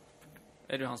 Sen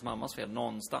är det ju hans mammas fel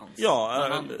någonstans.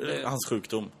 Ja, hans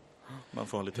sjukdom. Man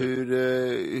får lite...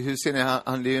 Hur ser ni?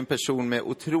 Han är ju en person med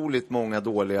otroligt många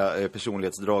dåliga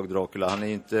personlighetsdrag, Dracula. Han är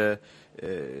inte...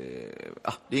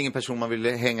 det är ingen person man vill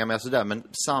hänga med sådär, men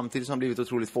samtidigt som han blivit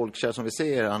otroligt folkkär som vi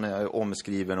ser. Han är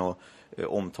omskriven och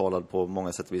omtalad på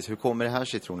många sätt och vis. Hur kommer det här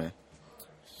sig, tror ni?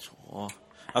 Ja.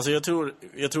 Alltså jag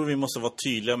tror vi måste vara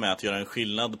tydliga med att göra en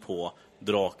skillnad på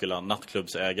Dracula,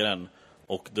 nattklubbsägaren,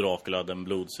 och Dracula, den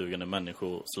blodsugande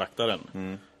människoslaktaren.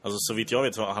 Alltså så vitt jag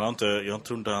vet så jag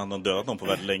tror inte han har dödat någon på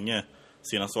väldigt länge.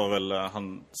 Senast var väl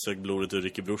han sög blodet ur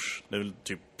Ricky Bruch. Det är väl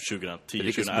typ 2010,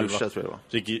 Rickys 2011. brorsa, tror jag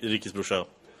det var. Rickys brorsa,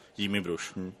 Jimmy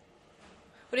Bruch.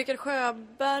 Och Rickard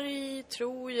Sjöberg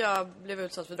tror jag blev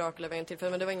utsatt för Dracula vid en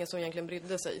tillfälle, men det var ingen som egentligen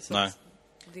brydde sig. Så nej.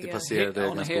 Det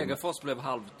passerade Arne Hegerfors blev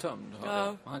halvtömd.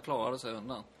 Han klarade sig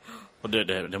undan. Och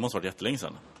det måste varit jättelänge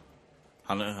sedan.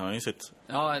 Han har ju sett...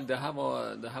 Ja, det här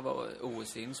var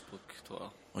OS i Innsbruck, tror jag.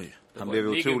 Oj. Han blev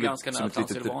otroligt som ett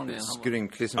litet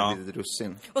skrynklig, som ett litet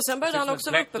russin. Och sen började han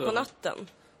också vara uppe på natten.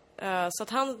 Så att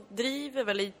han driver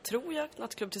väl tror jag,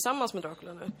 nattklubb tillsammans med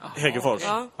Dracula nu. Hegerfors?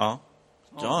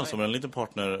 Ja, som en liten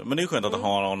partner. Men det är skönt att han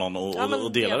har någon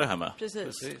att dela det här med.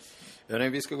 Precis. Ja, nej,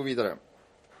 vi ska gå vidare.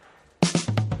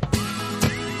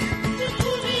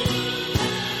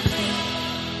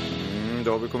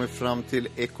 Då har vi kommit fram till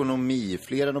ekonomi.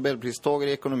 Flera Nobelpristagare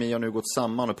i ekonomi har nu gått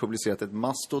samman och publicerat ett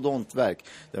mastodontverk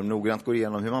där de noggrant går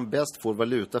igenom hur man bäst får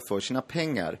valuta för sina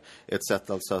pengar. Ett sätt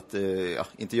alltså att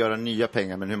inte göra nya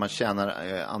pengar, men hur man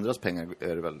tjänar andras pengar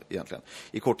är det väl egentligen.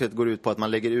 I korthet går det ut på att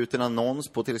man lägger ut en annons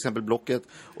på till exempel Blocket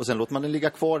och sen låter man den ligga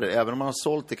kvar där. Även om man har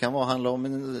sålt, det kan handla om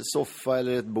en soffa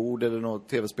eller ett bord eller något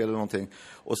tv-spel eller någonting.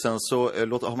 Och sen så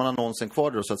har man annonsen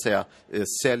kvar då, så att säga,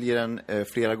 säljer den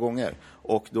flera gånger.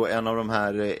 Och då en av de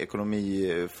här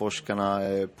ekonomiforskarna,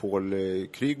 Paul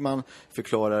Krugman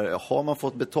förklarar, har man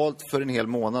fått betalt för en hel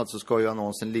månad så ska ju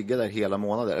annonsen ligga där hela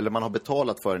månaden. Eller man har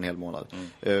betalat för en hel månad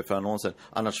för annonsen.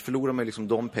 Annars förlorar man liksom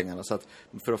de pengarna. Så att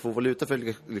för att få valuta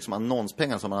för liksom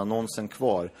annonspengar så har man annonsen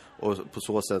kvar. Och på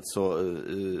så sätt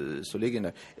så ligger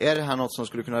det. Är det här något som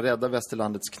skulle kunna rädda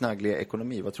västerlandets knaggliga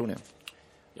ekonomi? Vad tror ni?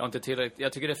 Jag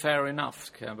tycker det är fair enough,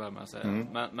 kan jag börja med att säga.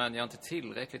 Men jag är inte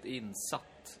tillräckligt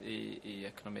insatt i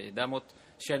ekonomi. Däremot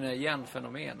känner jag igen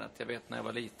fenomenet. Jag vet när jag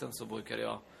var liten så brukade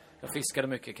jag fiskade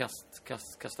mycket,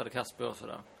 kastade kastbör och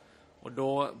sådär. Och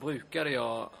då brukade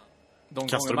jag, de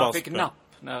gånger man fick napp,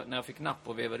 när jag fick napp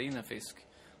och vevade in en fisk,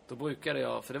 då brukade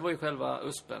jag, för det var ju själva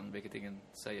uspen, vilket ingen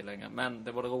säger längre, men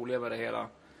det var det roliga med det hela.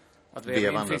 Att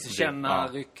veva in fisk, känna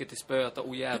rycket i spöet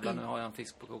och jävlar, nu har jag en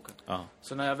fisk på kroken.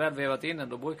 Så när jag väl vevat in den,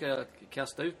 då brukar jag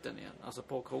kasta ut den igen, alltså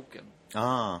på kroken.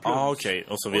 Okej.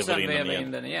 Och så sen veva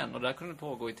in den igen. Och där kunde det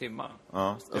pågå i timmar.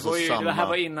 Det här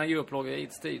var innan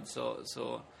djurplågeridstid,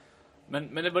 så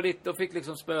men det var lite, då fick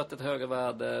liksom spöet ett högre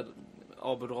värde,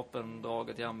 abudroppen,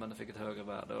 draget, jammen fick ett högre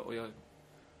värde,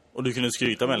 och du kunde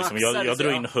skryta med liksom, jag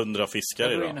drog in 100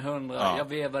 fiskar idag. Jag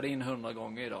vevade in 100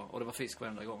 gånger idag, och det var fisk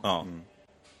varenda gång.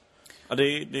 Ja, det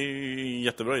är en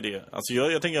jättebra idé. Alltså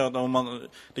jag tänker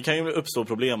att det kan ju uppstå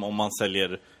problem om man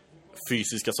säljer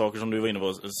fysiska saker som du var inne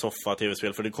på, soffa,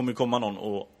 tv-spel. För det kommer ju komma någon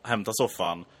och hämta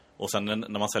soffan. Och sen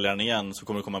när man säljer den igen så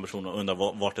kommer det komma en person och undra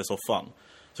vart är soffan.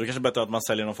 Så det kanske är bättre att man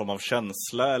säljer någon form av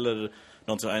känsla eller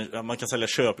någonting. Man kan sälja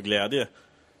köpglädje.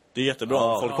 Det är jättebra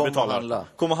om folk betalar.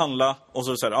 Kom och handla. Och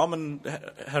så säger men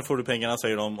här får du pengarna,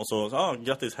 säger de. Och så,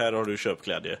 grattis, här har du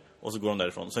köpglädje. Och så går de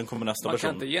därifrån. Sen kommer nästa person.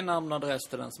 Man kan inte ge namn och adress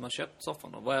till den som har köpt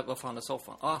soffan då. Vad fan är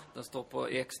soffan? Den står på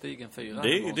Ekstigen 4. Det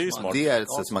är ju smart. Det är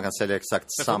ett sätt som man kan sälja exakt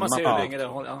samma. Det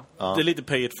är lite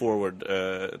pay it forward.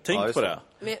 Tänk på det.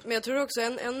 Men jag tror också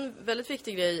en väldigt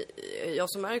viktig grej, jag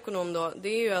som är ekonom då, det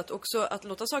är ju att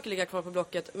låta saker ligga kvar på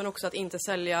Blocket, men också att inte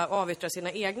avyttra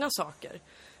sina egna saker,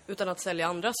 utan att sälja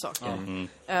andra saker.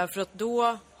 För att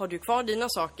då har du kvar dina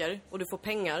saker och du får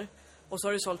pengar, och så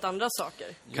har du sålt andra saker.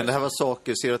 Kan det här vara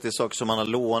saker, ser du att det är saker som man har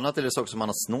lånat eller saker som man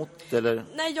har snott? Eller?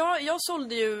 Nej, jag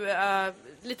sålde ju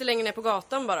lite längre ner på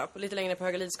gatan bara, lite längre ner på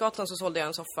Högalidsgatan så sålde jag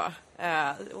en soffa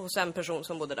hos en person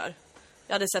som bodde där.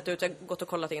 Jag hade sett ut, jag gått och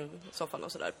kollat in soffan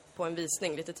och sådär på en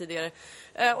visning lite tidigare.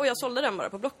 Och jag sålde den bara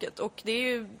på Blocket. Och det är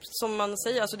ju som man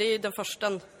säger, alltså det är den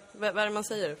första, vad är det man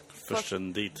säger?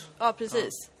 Försten dit. Ja,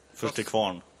 precis. Först till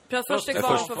kvarn.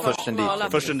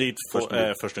 Försten dit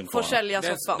får sälja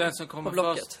soffan. Den som kommer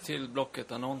först till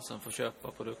Blocket-annonsen får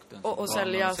köpa produkten. Och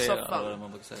sälja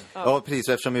soffan. Ja, precis.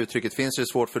 Eftersom uttrycket finns är det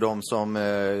svårt för dem som,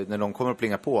 när de kommer att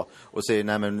plinga på och säger,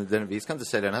 nej men vi ska inte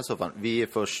sälja den här soffan. Vi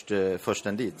är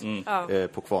försten dit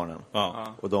på kvarnen.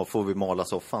 Och då får vi mala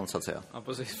soffan, så att säga. Ja,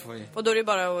 precis. Och då är det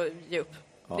bara att ge upp.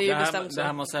 Det är ju bestämt så. Det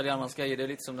här med att sälja annans grejer, det är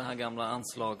lite som den här gamla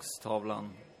anslagstavlan,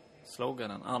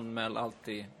 sloganen. Anmäl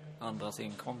alltid andras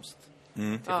inkomst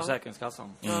till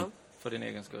Försäkringskassan för din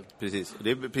egen skull. Precis.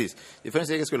 Det är för ens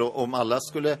egen skull. Om alla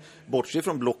skulle bortse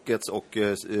från Blockets och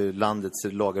landets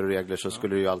lagar och regler så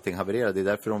skulle ju allting haverera. Det är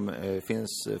därför de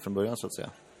finns från början, så att säga.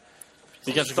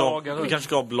 Vi kanske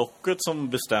ska ha Blocket som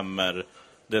bestämmer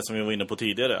det som vi var inne på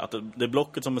tidigare. Att det är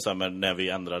Blocket som bestämmer när vi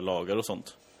ändrar lagar och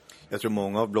sånt. Jag tror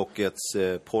många av Blockets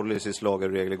policies, lagar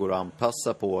och regler går att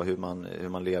anpassa på hur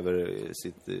man lever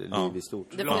sitt liv i stort.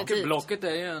 Blocket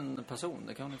är ju en person,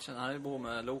 det kan man inte känna. Han är bor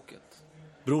med Loket.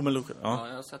 Bro med Loket, ja.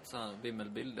 Jag har sett så här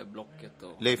vimmelbilder, Blocket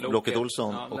och Leif Blocket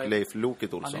Olsson och Leif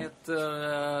Loket Olsson. Han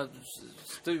heter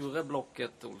Sture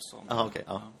Blocket Olsson.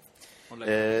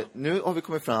 Okej. Nu har vi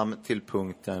kommit fram till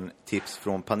punkten tips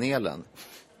från panelen.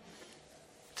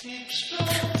 Tips från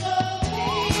panelen.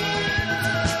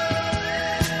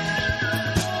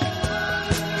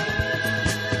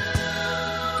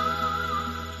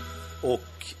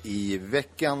 Och i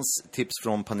veckans tips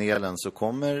från panelen så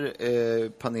kommer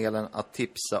panelen att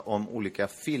tipsa om olika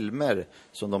filmer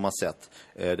som de har sett.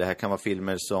 Det här kan vara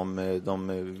filmer som de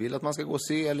vill att man ska gå och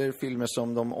se, eller filmer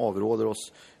som de avråder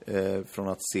oss från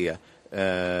att se.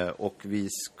 Och vi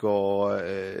ska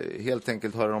helt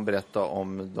enkelt höra dem berätta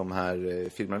om de här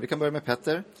filmerna. Vi kan börja med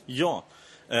Petter. Ja,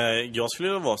 jag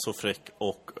skulle vara så fräck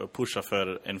och pusha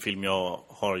för en film jag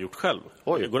har gjort själv.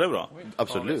 Oj. Går det bra?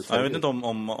 Absolut. Jag vet inte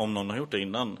om någon har gjort det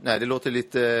innan. Nej, det låter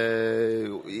lite...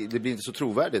 Det blir inte så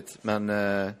trovärdigt, men...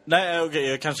 Nej, okej,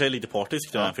 jag kanske är lite partisk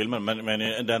i den här filmen,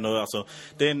 men den, alltså,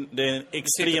 det är en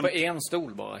extrem... Du sitter på en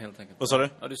stol bara, helt enkelt. Vad sa du?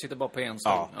 Ja, du sitter bara på en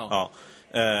stol. Ja.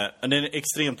 Det är en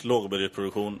extremt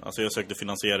lågbudgetproduktion. Alltså jag sökte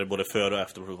finansiera både före och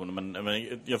efter produktionen,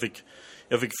 men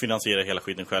jag fick finansiera hela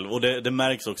skiten själv. Och det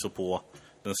märks också på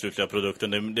den slutliga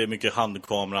produkten. Det är mycket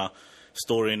handkamera,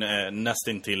 storyn är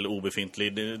nästintill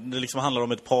obefintlig. Det liksom handlar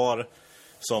om ett par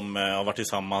som har varit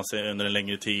tillsammans under en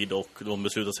längre tid och de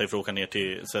beslutar sig för att åka ner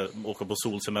till åka på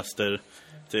solsemester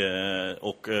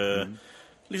och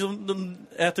liksom de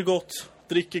äter gott,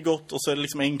 dricker gott och så är det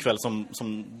liksom en kväll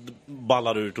som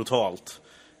ballar ur totalt.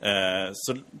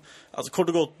 Så alltså kort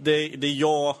och gott, det är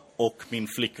jag och min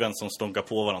flickvän som stånkar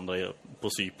på varandra på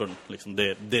Cypern liksom.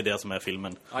 Det är det som är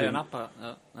filmen. Ayia Napa,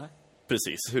 nej.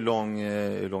 Precis. Hur lång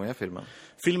är filmen?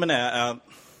 Filmen är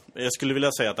jag skulle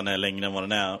vilja säga att den är längre än vad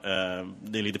den är.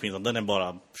 Det är lite pinsamt. Den är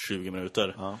bara 20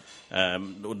 minuter. Ja.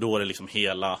 Och då är det liksom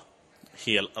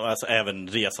alltså även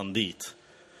resan dit.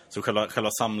 Så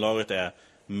själva samlaget är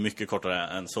mycket kortare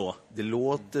än så. Det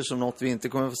låter som något vi inte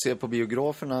kommer att få se på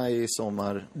biograferna i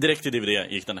sommar. Direkt till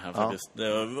DVD gick den här faktiskt.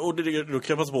 Och då kan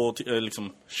jag passa på att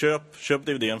liksom, köp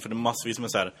DVDn, för det är massvis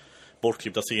med så här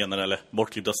bortklippta scener eller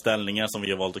bortklippta ställningar som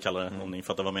vi har valt att kalla det, om ni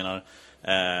fattar vad jag menar.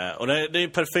 Och det är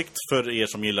perfekt för er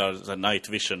som gillar så här night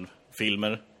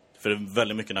vision-filmer. För det är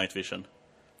väldigt mycket night vision.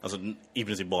 Alltså i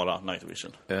princip bara night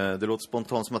vision. Det låter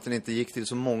spontant som att den inte gick till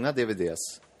så många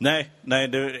DVDs. Nej,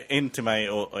 det är en till mig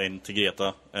och en till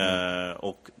Greta.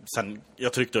 Och sen,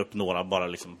 jag tryckte upp några bara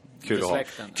liksom. Kul att ha.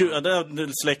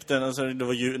 Släkten, alltså, det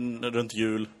var runt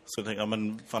jul. Så jag tänkte, ja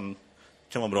men fan,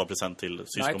 kan vara en bra present till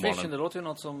syskonbarnen. Night Vision, det låter ju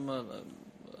något som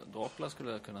Dracula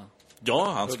skulle kunna...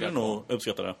 Ja, han skulle nog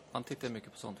uppskatta det. Han tittar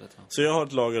mycket på sånt, vet jag. Så jag har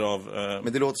ett lager av...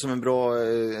 Men det låter som en bra...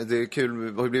 det är kul,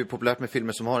 det har ju blivit populärt med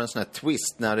filmer som har en sån här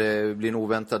twist när det blir en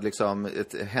oväntad liksom,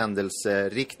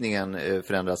 händelseriktningen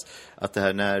förändras. Att det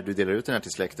här, när du delar ut den här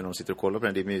till släkten och de sitter och kollar på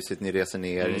den, det är mysigt, ni reser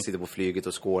ner, ni sitter på flyget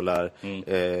och skålar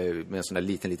med en sån där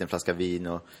liten flaska vin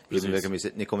och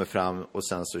ni kommer fram och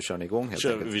sen så kör ni igång helt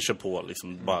enkelt. Vi kör på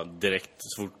liksom bara direkt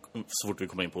så fort vi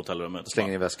kommer in på hotellrummet.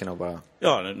 Slänger ni väskorna och bara...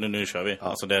 Ja, nu kör vi. Ja.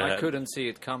 Alltså, det I couldn't see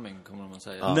it coming, kommer man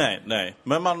säga. Ja. Nej.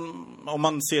 Men om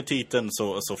man ser titeln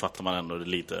så fattar man ändå det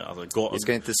lite. Alltså, vi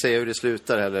ska inte säga hur det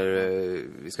slutar eller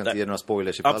vi ska inte ge några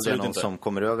spoilers ifall det är någon inte. Som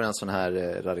kommer över en sån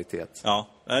här raritet. Ja,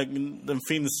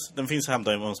 den finns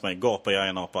hemma hos mig. Gapa i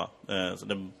Ayia Napa. Så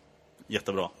det är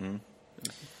jättebra.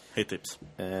 Hej tips.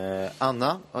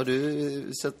 Anna, har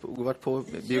du varit på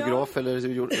biograf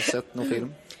eller sett någon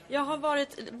film? Jag har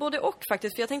varit både och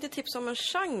faktiskt, för jag tänkte tipsa om en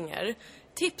genre.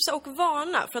 Tipsa och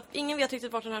varna, för att ingen vet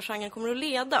riktigt vart den här genren kommer att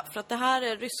leda. För att det här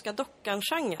är ryska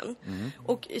dockan-genren.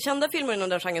 Och kända filmer inom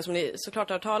den genren som ni såklart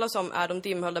har hört talas om är De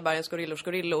dimhöljda bergens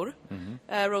gorillor.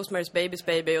 Rosemary's Baby's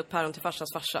Baby och Ett päron till farsas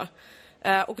farsa.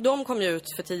 Och de kom ju ut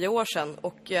för 10 år sedan.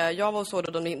 Och jag var och såg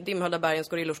då De dimhöljda bergens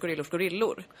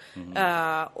gorillor.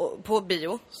 Och på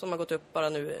bio, som har gått upp bara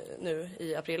nu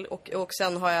i april. Och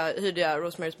sen hyrde jag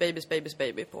Rosemary's Baby's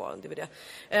Baby på DVD.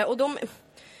 Och de...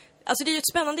 Alltså det är ju ett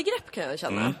spännande grepp, kan jag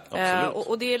känna.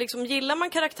 Och det är liksom, gillar man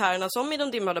karaktärerna som i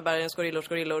De dimhöljda bergens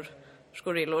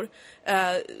gorillor,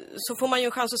 så får man ju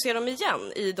en chans att se dem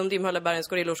igen i De dimhöljda bergens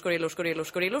gorillor.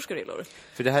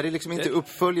 För det här är liksom inte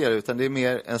uppföljare, utan det är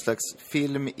mer en slags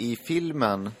film i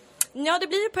filmen. Ja, det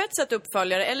blir ju på ett sätt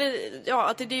uppföljare. Eller ja,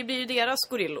 att det blir ju deras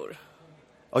gorillor.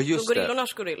 Ja, just det.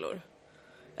 Gorillornas gorillor.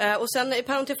 Och sen i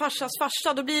Päron till farsas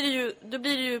farsa, då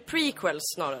blir det ju prequels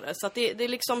snarare. Så att det är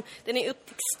liksom, den är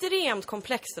extremt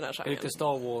komplex, den här genren. Lite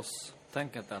Star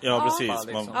Wars-tänket där. Ja,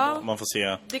 precis. Man får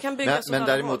se. Det kan byggas men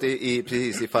däremot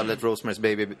precis i fallet Rosemary's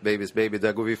Baby's Baby,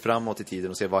 där går vi framåt i tiden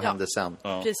och ser vad hände sen.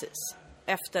 Ja. Precis.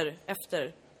 Efter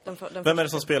den Vem är det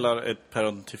som spelar Ett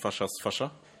päron till farsas farsa?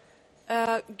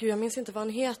 Gud, jag minns inte vad han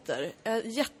heter.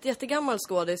 Jättegammal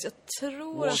skådis. Jag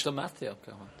tror... Walter Matthau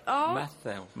kanske? Ja.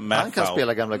 Matthau. Han kan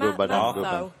spela gamla gubbar, den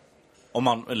gubben.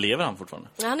 Lever han fortfarande?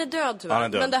 Nej, han är död tyvärr. Han är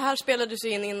död. Men det här spelades ju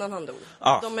innan han dog.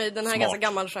 Den här är ganska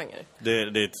gammal genre. Det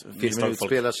är ett filmen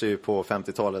utspelar sig ju på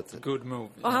 50-talet. Good movie.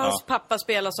 Och hans pappa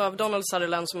spelas av Donald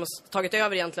Sutherland, som har tagit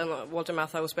över egentligen Walter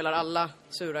Matthau och spelar alla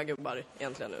sura gubbar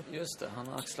egentligen nu. Just det, han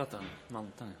har axlat den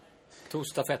manteln. Tog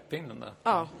stafettpinnen där.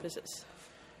 Ja, precis.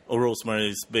 Och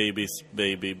Rosemary's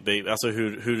Baby. Alltså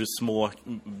hur små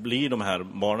blir de här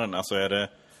barnen? Alltså är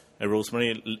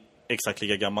Rosemary exakt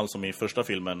lika gammal som i första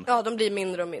filmen? Ja, de blir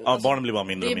mindre och mindre. Ja, barnen blir bara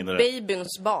mindre och mindre. Det är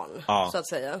babyns barn, så att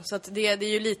säga. Så att det är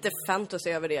ju lite fantasy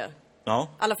över det. Ja.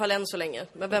 I alla fall än så länge.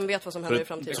 Men vem vet vad som händer i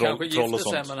framtiden? Det kanske gifter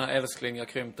sig med den här älskling, jag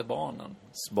krympte barnen.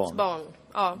 Barn.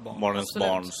 Ja. Barnens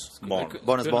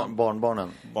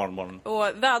barnbarnen.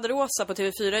 Och Väderåsa på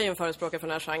TV4 är ju en förespråkare för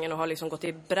den här genren och har liksom gått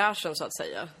i bräschen, så att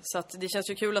säga. Så att det känns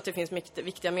ju kul att det finns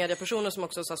viktiga mediepersoner som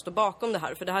också står bakom det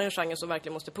här. För det här är en genre som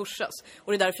verkligen måste pushas.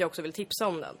 Och det är därför jag också vill tipsa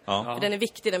om den. Ja. För den är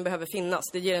viktig, den behöver finnas.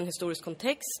 Det ger en historisk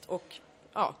kontext och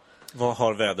ja. Vad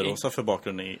har Väderåsa för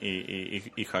bakgrund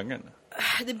i genren?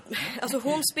 Alltså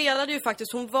hon spelade ju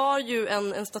faktiskt, hon var ju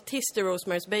en statist i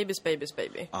Rosemary's Baby's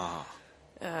Baby.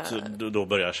 Så då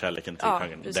börjar kärleken till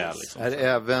genren där liksom. Är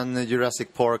även Jurassic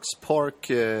Parks Park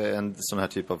en sån här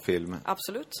typ av film?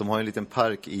 Absolut. Som har en liten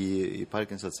park i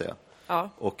parken så att säga. Ja,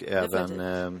 och även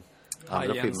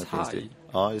andra filmer finns det.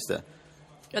 Ja, just det.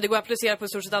 Ja, det går att applicera på i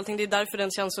stort sett allting. Det är därför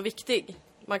den känns så viktig.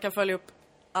 Man kan följa upp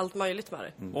allt möjligt med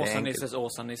det. Åsa-Nisses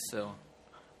Åsa-Nisse.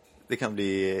 Det kan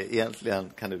bli, egentligen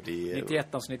kan det bli...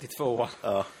 91 och 92.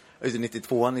 Ja.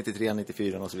 92, 93,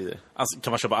 94 och så vidare. Alltså,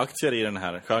 kan man köpa aktier i den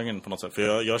här genren på något sätt?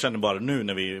 För jag känner bara nu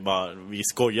när vi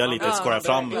skojar lite, skojar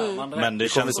fram. Men det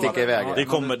känns som sticka iväg.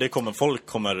 Folk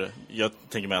kommer, jag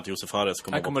tänker mig att Josef Fares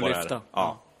kommer gå på lyfta. Det här.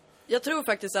 Ja. Jag tror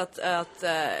faktiskt att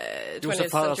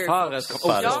Josef Fares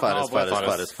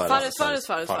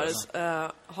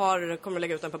kommer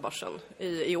lägga ut den på börsen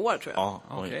i år, tror jag. Ja,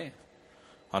 okej.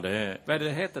 Ja, det... Vad är det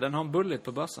heter? Den har en bullet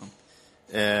på börsen.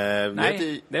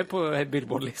 Nej, det är på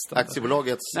Billboard-listan.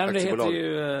 Aktiebolagets aktiebolag. Det heter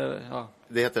ju...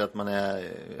 Det heter att man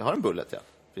har en bullet, ja.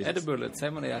 Precis. Är det bullet?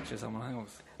 Säger man det i aktiesammanhang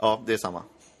också? Ja, det är samma.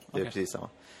 Det är precis samma.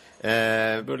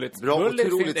 Bullets. Bra, Bullet,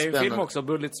 otroligt det är ju spännande. film också.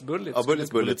 Bullets. Ja,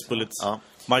 Bullets. Ja.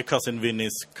 My Cousin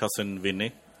Vinny's Cousin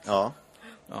Vinny. Ja.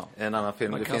 En annan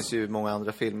film. Det finns ju många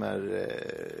andra filmer.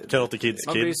 Karate Kids.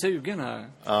 Man blir sugen här.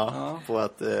 Ja. På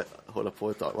att hålla på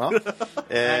ett tag.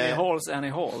 Annie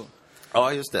Hall.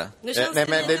 Ja, just det. Nu känns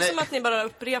det lite som att ni bara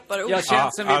upprepar ord. Jag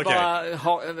känns som vi bara...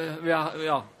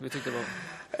 vi tyckte det var...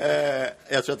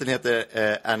 jag tror att den heter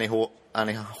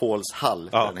Annie Halls hall.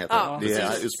 Den heter.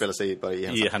 Det utspelar sig bara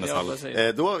i hennes hall.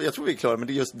 Jag tror vi är klara, men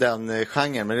det är just den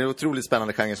genren. Men det är en otroligt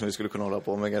spännande genre som vi skulle kunna hålla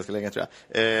på med ganska länge, tror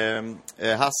jag.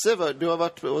 Hasse, du har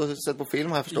varit och sett på film,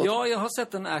 har jag förstått? Ja, jag har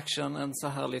sett en så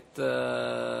här lite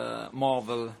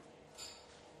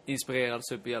Marvel-inspirerad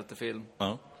superhjältefilm.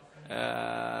 Ja.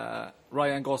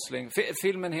 Ryan Gosling.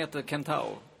 Filmen heter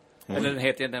Kentaur. Eller den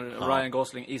heter Ryan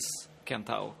Gosling is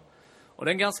Kentaur. Och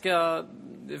den ganska...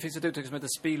 Det finns ett uttryck som heter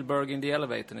Spielberg in the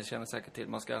elevator. Ni känner säkert till.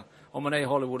 Om man är i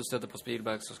Hollywood och stöter på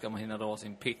Spielberg så ska man hinna dra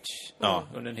sin pitch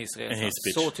under en hissresa.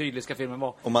 Så tydlig ska filmen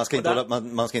vara. Och man ska inte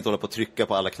hålla på att trycka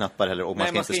på alla knappar heller. Och man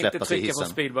ska inte släppa sig i hissen. Man ska inte trycka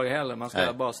på Spielberg heller. Man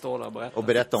ska bara stå där och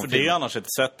berätta. För det är annars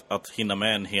ett sätt att hinna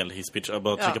med en hel hisspitch.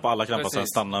 Bara trycka på alla knappar och sen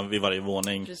stanna vid varje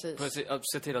våning. Precis.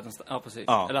 Se till att den precis.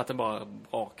 Eller att den bara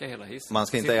brakar hela hissen. Man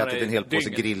ska inte äta en hel påse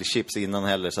grillchips innan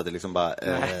heller. Så att det liksom bara...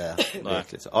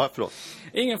 Ja, förlåt.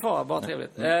 Ingen fara, bara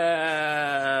trevligt.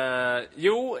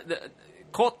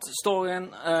 Kort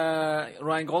storyn.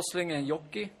 Ryan Gosling är en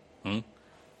jockey.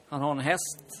 Han har en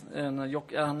häst. Han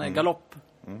är galopp.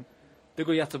 Det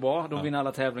går jättebra. De vinner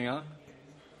alla tävlingar.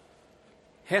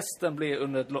 Hästen blir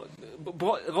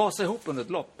rasar ihop under ett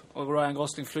lopp. Och Ryan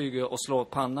Gosling flyger och slår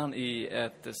pannan i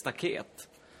ett staket.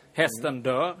 Hästen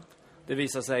dör. Det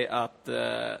visar sig att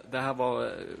det här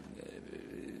var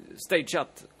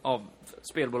stageat av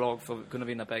spelbolag för att kunna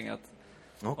vinna pengar.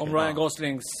 Om Ryan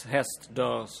Goslings häst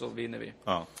dör så vinner vi.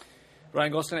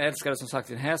 Ryan Gosling älskade som sagt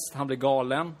sin häst. Han blir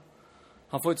galen.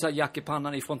 Han får ett så här jack i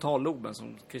pannan i frontalloben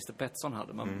som Christer Pettersson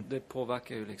hade. Det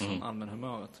påverkar ju liksom allmän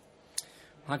humöret.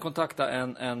 Han kontaktar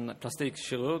en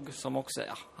plastikkirurg som också...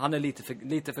 han är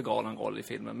lite för galen roll i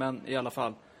filmen. Men i alla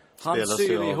fall...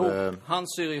 Han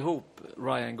syr ihop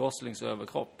Ryan Goslings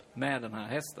överkropp med den här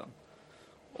hästen.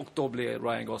 Och då blir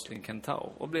Ryan Gosling Kentaur.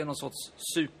 Och blir någon sorts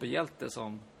superhjälte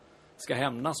som ska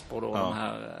hämnas på då de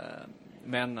här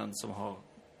männen som har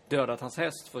dödat hans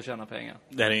häst för att tjäna pengar.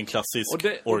 Det här är en klassisk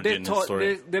origin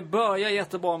story. Det börjar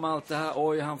jättebra med allt det här.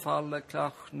 Oj, han faller,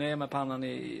 klasch, ner med pannan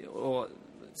i... Och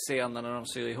scenen när de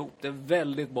syr ihop. Det är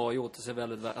väldigt bra gjort. Det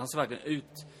ser han ser verkligen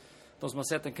ut... De som har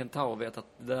sett en Kentaur vet att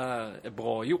det där är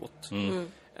bra gjort.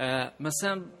 Men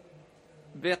sen...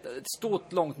 ett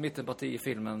stort, långt mittenparti i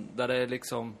filmen där det är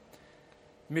liksom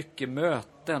mycket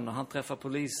möten och han träffar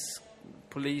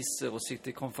poliser och sitter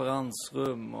i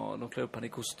konferensrum och de klär upp han i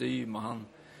kostym och han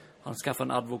skaffar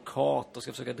en advokat och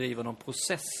ska försöka driva någon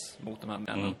process mot de här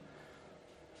männen.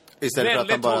 Istället för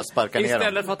att han bara sparkar ner dem.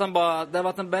 Istället för att han bara... Det har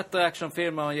varit en bättre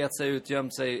actionfilm och han gett sig ut,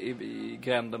 gömt sig i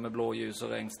gränder med blåljus och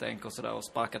regnstänk och sådär och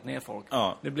sparkat ner folk.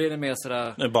 Nu blir det mer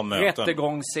sådär... Det är bara möten.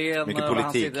 Rättegångsscener. Mycket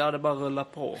politik. Det bara rullar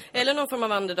på. Eller någon form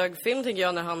av underdog-film tycker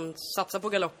jag när han satsar på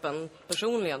galoppen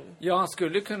personligen. Ja, han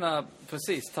skulle kunna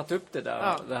precis tagit upp det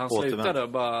där. Där han slutade och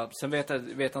bara... Sen vet jag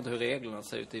inte hur reglerna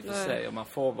ser ut i och för sig. Och man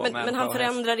får vara men han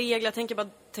förändrar regler. Jag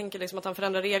tänker liksom att han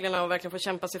förändrar reglerna och verkligen får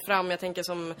kämpa sig fram. Jag tänker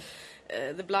som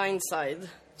The Blind Side,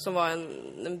 som var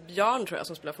en björn tror jag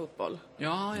som spelar fotboll.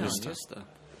 Ja, just det.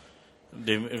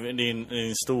 Det är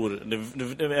en stor...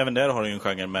 även där har du ju en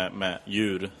genre med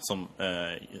djur som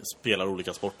spelar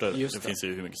olika sporter. Det finns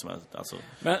ju hur mycket som helst. Alltså.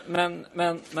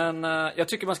 Men jag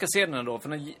tycker man ska se den ändå. För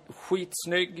den är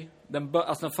skitsnygg.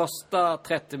 Alltså de första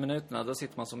 30 minuterna, då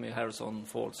sitter man som i Harrison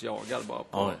Falls jagad bara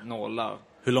på nålar.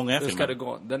 Hur lång är filmen? Hur ska det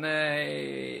gå? Den är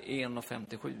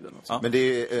 1:57 eller något. Ja. Men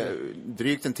det är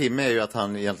drygt en timme är ju att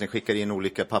han egentligen skickar in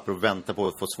olika papper och väntar på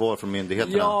att få svar från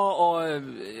myndigheterna. Ja, och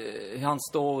han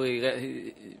står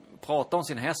pratar om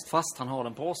sin häst fast han har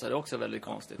den på sig. Det är också väldigt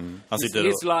konstigt.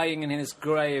 He's lying in his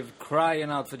grave,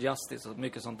 crying out for justice och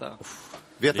mycket sånt där.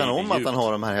 Vet han om att han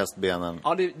har de här hästbenen?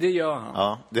 Ja, det gör han.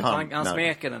 Ja, det han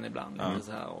smeker den ibland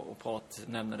så här, och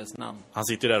nämner dess namn. Han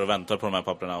sitter där och väntar på de här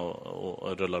papperna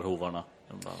och rullar hovarna.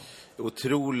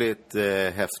 Otroligt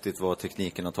häftigt vad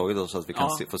tekniken har tagit oss, så att vi kan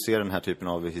få se den här typen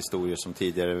av historier som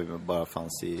tidigare bara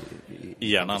fanns i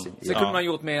hjärnan. Så kunde man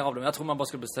gjort mer av dem. Jag tror man bara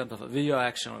skulle bestämma för vi gör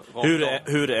action.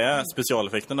 Hur är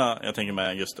specialeffekterna? Jag tänker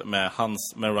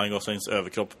med Ryan Goslings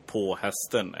överkropp på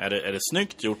hästen. Är det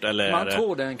snyggt gjort eller man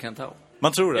tror det är en Kentaur.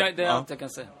 Man tror det? Ja, det är allt jag kan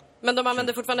säga. Men de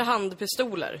använder fortfarande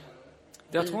handpistoler?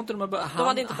 Jag tror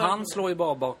inte han slår ju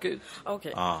bara bakut.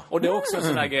 Okay. Och det är också en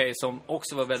sån där grej som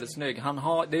också var väldigt snygg.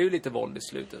 Det är ju lite våld i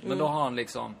slutet. Men då har han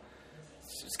liksom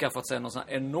skaffat sig något sån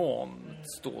här enormt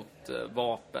stort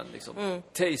vapen liksom.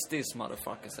 Taste this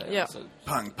motherfucker, säger jag.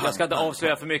 Pang, jag ska inte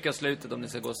avslöja för mycket av slutet om ni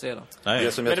ska gå och se det.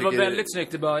 Men det var väldigt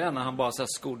snyggt i början när han bara så här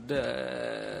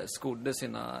skodde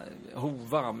sina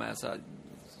hovar med så här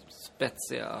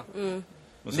spetsiga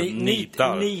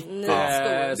nitar.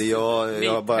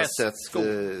 Jag har bara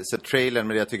sett trailern,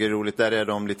 men det jag tycker är roligt där är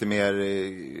de lite mer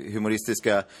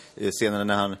humoristiska scenerna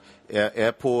när han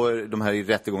är på de här i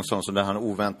rättegångssalen, så där han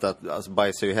oväntat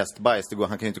bajsar ju hästbajs. Han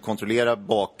kan ju inte kontrollera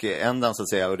bakändan så att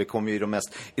säga, och det kommer ju i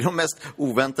de mest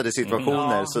oväntade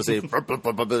situationer så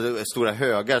säger stora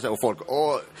högar och folk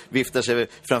viftar sig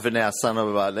framför näsan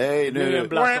och bara nej nu är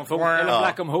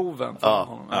black om hoven.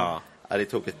 Ja, det är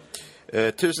tokigt.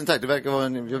 Tusen tack, det verkar vara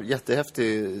en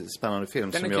jättehäftig, spännande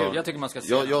film. Den är kul, jag tycker man ska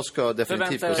se den. Jag ska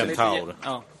definitivt gå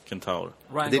Kentaur.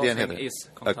 Ryan Gosling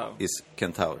is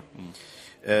Kentaur.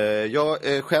 Jag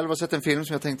själv har sett en film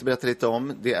som jag tänkte berätta lite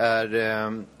om. Det är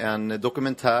en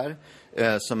dokumentär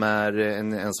som är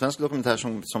en svensk dokumentär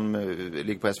som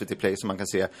ligger på SVT Play, som man kan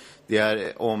se. Det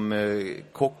är om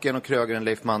kocken och krögaren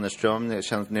Leif Mannerström,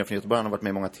 känd ner från Göteborg. Han har varit med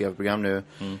i många tv-program nu,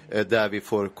 där vi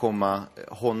får komma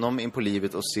honom in på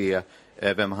livet och se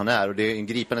vem han är. Och det är en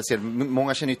gripande scen.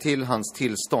 Många känner ju till hans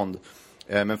tillstånd,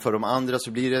 men för de andra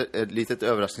så blir det ett litet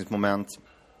överraskningsmoment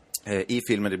i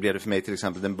filmen. Det blev det för mig till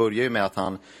exempel. Den börjar ju med att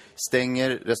han stänger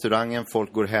restaurangen,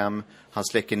 folk går hem, han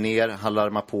släcker ner, han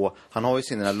larmar på. Han har ju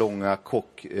sin den här långa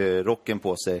kockrocken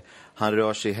på sig. Han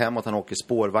rör sig hemåt, han åker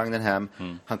spårvagnen hem.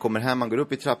 Han kommer hem, han går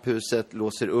upp i trapphuset,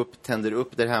 låser upp, tänder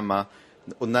upp där hemma.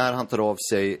 Och när han tar av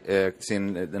sig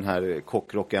den här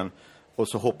kockrocken, och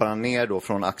så hoppar han ner då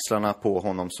från axlarna på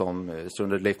honom som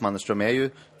under Leif Mannerström är ju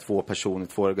två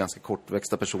ganska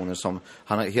kortväxta personer som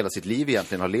han hela sitt liv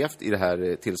egentligen har levt i det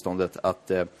här tillståndet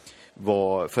att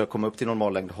för att komma upp till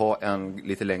normallängd ha en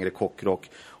lite längre kockrock.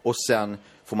 Och sen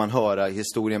får man höra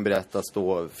historien berättas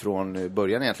då från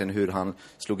början egentligen hur han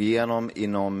slog igenom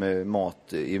inom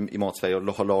i Matsverige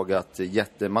och har lagat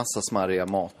jättemassa smarriga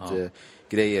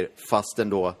matgrejer, fastän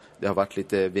då det har varit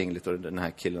lite vingligt, och den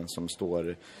här killen som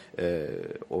står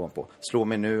ovanpå. Slår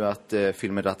mig nu att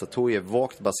filmen Ratatouille är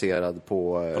vagt baserad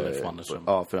på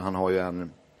för han har ju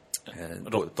en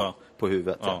råtta på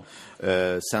huvudet.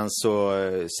 Sen så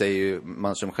säger ju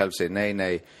man som själv säger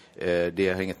nej,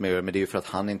 det har inget med att göra, men det är ju för att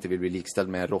han inte vill bli likställd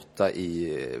med en råtta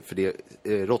för det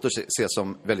råttor ses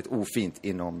som väldigt ofint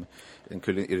inom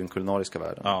i den kulinariska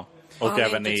världen. Ja. Och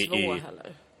även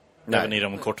även i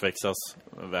de kortväxtas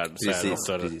värld.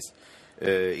 Precis.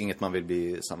 Inget man vill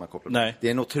bli sammankopplad med. Det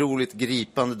är en otroligt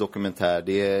gripande dokumentär.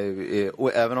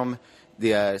 Och även om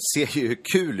det ser ju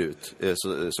kul ut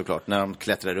såklart när de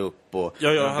klättrar upp och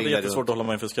jag hade jättesvårt att hålla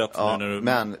mig för skratt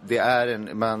men det är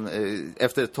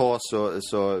efter ett tag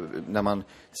så när man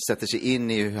sätter sig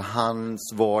in i hur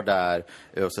hans vardag är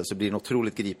så blir det en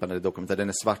otroligt gripande dokumentär. Den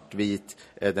är svartvit,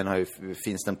 den har ju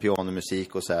finns en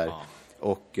pianomusik och så här.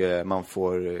 Och man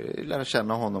får lära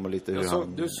känna honom och lite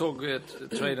Du såg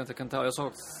trailern till Kentaur. Jag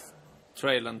såg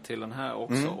trailern till den här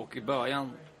också. Och i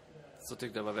början så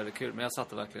tyckte jag det var väldigt kul. Men jag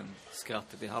satte verkligen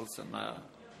skrattet i halsen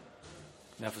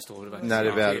Jag förstår det verkligen. När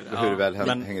det väl, hur det väl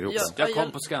hänger ihop. Jag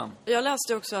kom på skam. Jag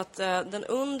läste också att den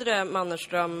undre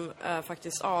Mannerström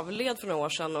faktiskt avled för några år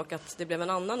sedan och att det blev en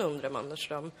annan undre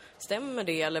Mannerström. Stämmer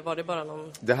det eller var det bara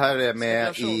någon... Det här är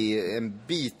med i en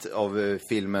bit av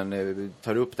filmen,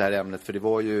 tar upp det här ämnet, för det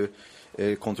var ju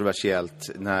kontroversiellt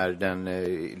när den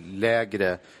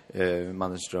lägre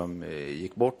Mannerström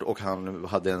gick bort och han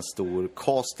hade en stor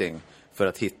casting för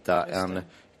att hitta en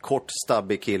kort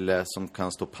stabbig kille som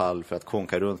kan stå pall för att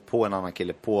konka runt på en annan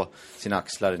kille på sina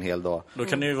axlar en hel dag. Då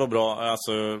kan det ju vara bra,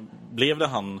 alltså blev det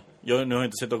han, nu har jag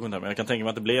inte sett dokumentär, men jag kan tänka mig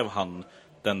att det blev han,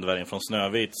 den dvärgen från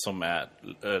Snövit som är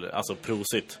alltså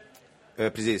prosit.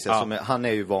 Precis, alltså, han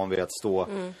är ju van vid att stå.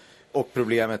 Och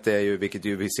problemet är ju, vilket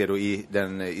ju vi ser då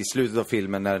i slutet av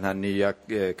filmen när den här nya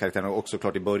karaktären, och också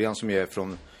klart i början, som är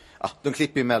från... de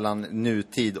klipper ju mellan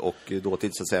nutid och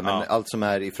dåtid så att säga, men allt som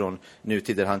är ifrån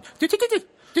nutid är han...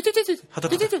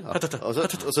 Och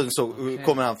så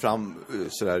kommer han fram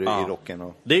sådär i rocken.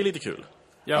 Och... Det är lite kul.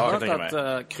 Jag har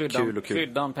hört att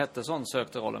Kryddan Pettersson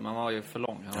sökte rollen, men han var ju för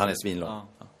lång. Han är svinlång.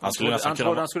 Han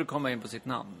trodde han skulle komma in på sitt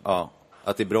namn. Ja,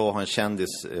 att det är bra att ha en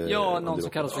kändis. Någon som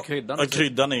kallas för Kryddan. Ja,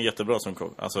 Kryddan är ju jättebra som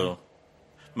kock. Alltså,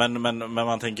 men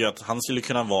man tänker ju att han skulle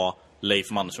kunna vara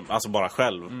Leif Mannerström, alltså bara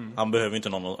själv. Han behöver inte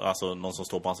någon som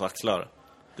står på hans axlar.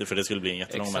 För det skulle bli en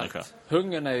jättelång människa.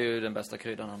 Hungern är ju den bästa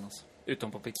kryddan annars.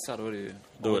 Utom på pizza, då är det ju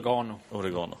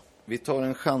oregano. Vi tar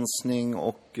en chansning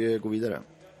och går vidare.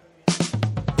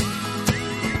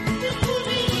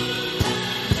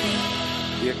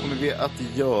 Det kommer vi att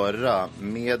göra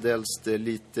medelst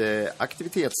lite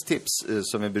aktivitetstips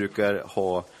som vi brukar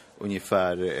ha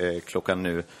ungefär klockan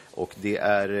nu. Och det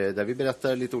är där vi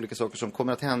berättar lite olika saker som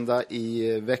kommer att hända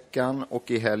i veckan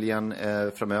och i helgen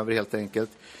framöver helt enkelt.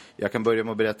 Jag kan börja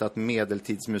med att berätta att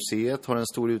Medeltidsmuseet har en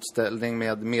stor utställning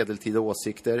med medeltida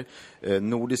åsikter.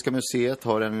 Nordiska museet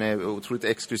har en otroligt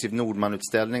exklusiv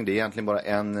Nordman-utställning. Det är egentligen bara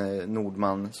en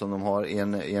Nordman som de har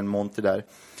i en monter där.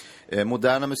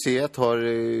 Moderna museet har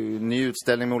ny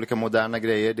utställning med olika moderna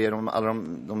grejer. Det är alla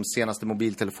de senaste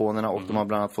mobiltelefonerna och de har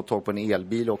bland annat fått tag på en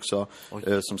elbil också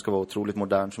som ska vara otroligt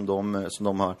modern som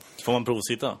de har. Får man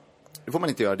provsitta? Det får man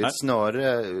inte göra. Det är ett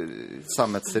snöre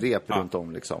sammetsrep runt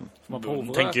om liksom. Får man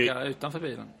provröka utanför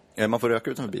bilen? Man får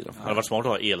röka utanför bilen. Det hade varit smart att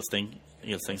ha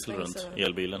elstängsel runt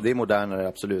elbilen. Det är modernare,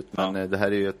 absolut. Men det här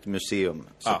är ju ett museum.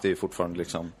 Så att det är fortfarande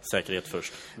liksom... Säkerhet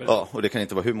först. Ja, och det kan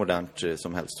inte vara hur modernt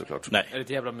som helst såklart. Nej. Är det ett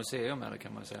jävla museum eller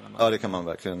kan man säga? Ja, det kan man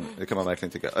verkligen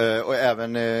tycka. Och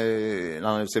även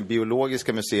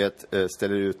Biologiska museet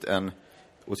ställer ut en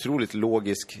otroligt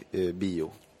logisk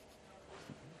bio.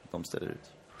 De ställer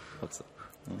ut. Alltså.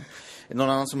 Är någon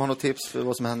annan som har något tips för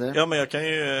vad som händer? Ja, men jag kan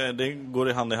ju, det går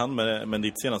i hand med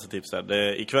ditt senaste tips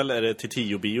där. Ikväll är det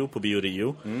Titio-bio på Bio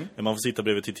Rio. Man får sitta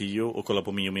bredvid Titio och kolla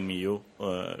på Mio min Mio.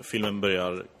 Filmen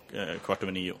börjar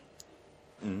 8:15.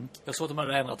 Jag såg att de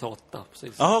hade ändrat till 8,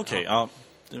 precis. Okej. Ja.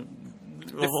 Det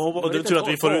är tur att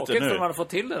vi får ut det nu. Man hade fått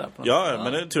till det där på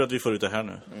men det är tur att vi får ut det här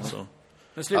nu. Så.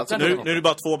 Alltså, nu är det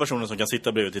bara 2 personer som kan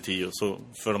sitta bredvid Titio, så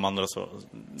för de andra så...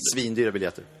 Svindyra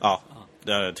biljetter. Ja,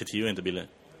 Titio är inte billig.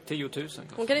 10 000.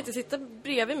 Hon kan inte sitta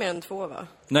bredvid mer än 2, va?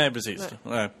 Nej, precis.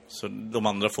 Nej. Så de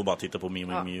andra får bara titta på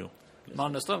Mio Mio.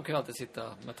 Mannerström kan ju alltid sitta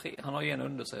med 3. Han har ju en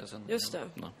under sig sen. Just det.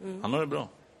 Han har det bra.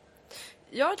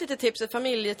 Jag har ett litet tips, ett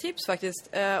familjetips faktiskt.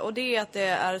 Och det är att det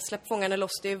är Släpp fångarna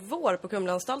loss, det är vår på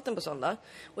Kumlaanstalten på söndag.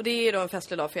 Och det är då en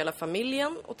festlig dag för hela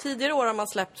familjen. Och tidigare år har man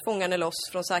släppt fångarna loss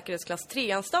från säkerhetsklass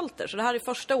 3-anstalter. Så det här är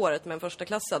första året med en första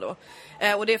klassa då.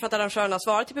 Och det är för att arrangörerna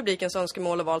svarar till publikens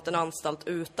önskemål och valt en anstalt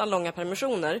utan långa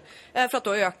permissioner. För att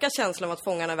då öka känslan av att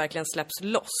fångarna verkligen släpps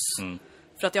loss.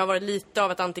 För att det har varit lite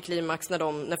av ett antiklimax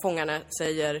när fångarna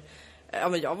säger... Ja,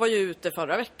 men jag var ju ute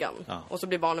förra veckan. Och så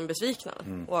blir barnen besvikna.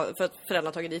 Och för att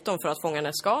föräldrarna tagit dit dem för att fångarna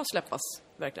ska släppas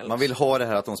verkligen. Man vill ha det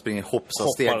här att de springer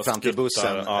hoppsasteg fram till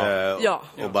bussen.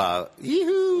 Och bara...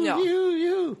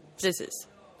 Juhu. Precis.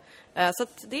 Så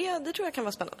att det tror jag kan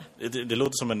vara spännande. Det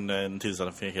låter som en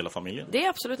tillställning för hela familjen. Det är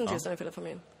absolut en tillställning för hela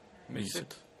familjen.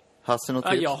 Mysigt. Hasse,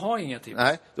 något tips? Jag har inga tips.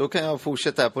 Nej, då kan jag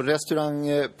fortsätta här. På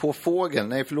restaurang på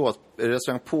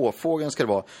Fågeln ska det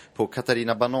vara. På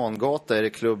Katarina Banangata är det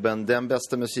klubben Den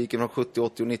bästa musiken från 70,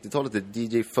 80 och 90-talet. Det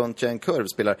DJ Funchen Curve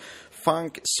spelar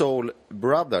Funk Soul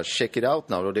Brothers. Check it out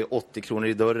now. Och det är 80 kronor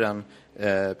i dörren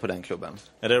på den klubben.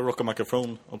 Är det Rock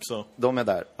Microphone också? De är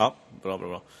där. Ja,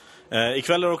 bra.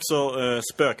 Ikväll är det också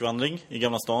spökvandring i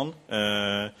Gamla stan.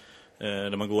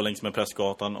 Där man går längs med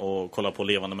Prästgatan och kollar på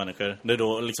levande människor. Det är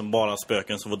då liksom bara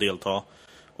spöken som får delta.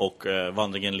 Och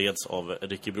vandringen leds av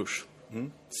Ricky Bruch.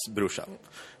 Brorsa.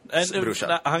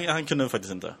 Han kunde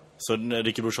faktiskt inte. Så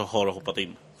Ricky Bruch har hoppat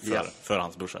in för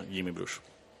hans brorsa, Jimmy Bruch.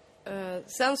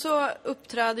 Sen så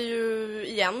uppträder ju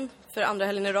igen för andra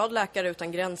helgen i rad Läkare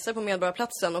utan gränser på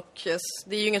Medborgarplatsen. Och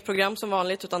det är ju inget program som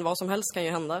vanligt, utan vad som helst kan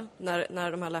ju hända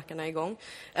när de här läkarna är igång.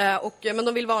 Men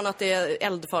de vill varna att det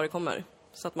eld förekommer,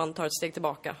 så att man tar ett steg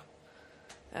tillbaka.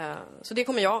 Så det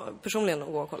kommer jag personligen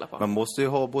att gå och kolla på. Man måste ju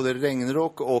ha både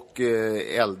regnrock och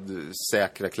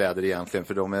eldsäkra kläder egentligen,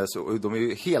 för de är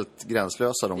ju helt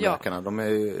gränslösa, de läkarna. De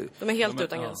är helt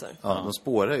utan gränser. Ja, de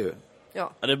spårar ju.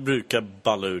 Ja. Det brukar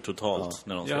balla ur totalt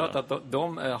när de Jag har hört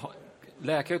att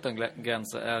Läkare utan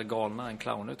gränser är galna än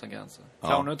Clown utan gränser.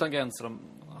 Clown utan gränser, de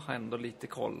har ändå lite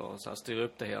koll och så här styr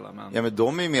upp det hela. Men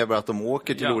de är ju mer bara att de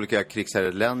åker till olika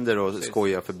krigsherreländer och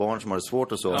skojar för barn som har det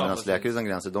svårt och så. Medan Läkare utan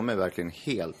gränser, de är verkligen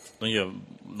helt...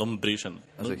 De bryr sig.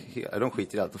 Alltså, de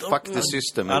skiter i allt. Fuck the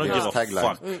system är deras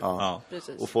tagline.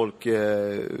 Och folk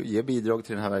ger bidrag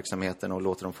till den här verksamheten och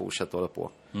låter dem fortsätta hålla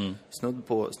på. Snudd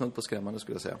på skrämmande,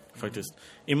 skulle jag säga. Faktiskt.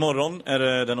 Imorgon är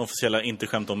det den officiella Inte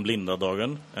skämta om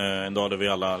blinda-dagen. En dag där vi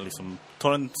alla liksom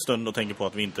tar en stund och tänker på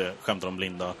att vi inte skämtar om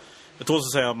blinda. Jag tror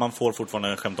att säga att man får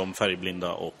fortfarande skämta om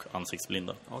färgblinda och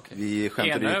ansiktsblinda. Okay. Vi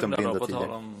skämtar ut om blinda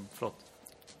tidigare.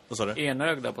 Vad sa du?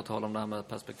 Enögda på tal om det här med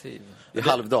perspektiv. Det är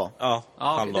halvdag. Ja,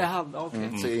 halvdag. Det är halvdag,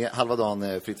 okej. Så halva dagen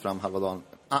är fritt fram, halva dagen.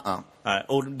 Nej,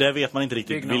 och där vet man inte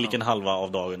riktigt vilken halva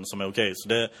av dagen som är okej. Så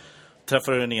det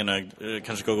träffar du en enögd,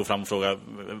 kanske ska gå fram och fråga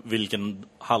vilken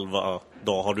halva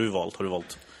dag har du valt? Har du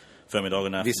valt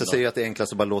förmiddagen? Vissa säger att det är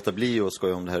enklast att bara låta bli och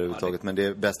skoja om det här överhuvudtaget, men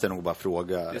det bästa är nog bara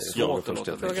fråga. Det är svårt att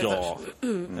låta bli. Ja,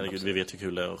 herregud, vi vet hur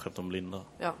kul det är att skämta om blinda.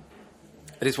 Ja.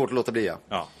 Det är svårt att låta bli,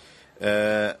 ja.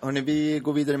 Hörrni, vi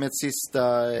går vidare med ett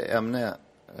sista ämne,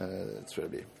 tror jag det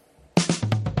blir.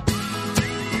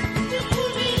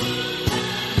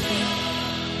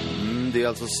 Det är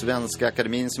alltså Svenska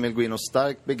Akademin som vill gå in och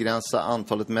starkt begränsa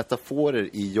antalet metaforer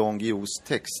i Jan Guillous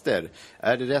texter.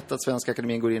 Är det rätt att Svenska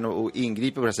Akademin går in och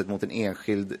ingriper på det här sättet mot en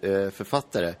enskild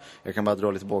författare? Jag kan bara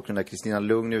dra lite bakgrund där. Kristina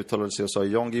Lugn uttalade sig och sa: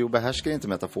 Jan Guillou behärskar inte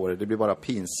metaforer, det blir bara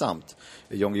pinsamt.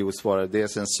 Jan Guillou svarade: det är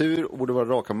censur och borde vara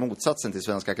raka motsatsen till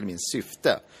Svenska Akademins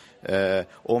syfte.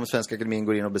 Om Svenska Akademin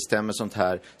går in och bestämmer sånt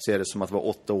här, så är det som att vara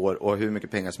 8 år och hur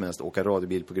mycket pengar som helst åka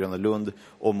radiobil på Gröna Lund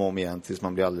om och om igen tills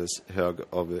man blir alldeles hög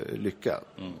av lycka.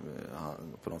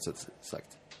 På något sätt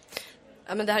sagt.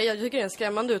 Ja, men det här, jag tycker det är en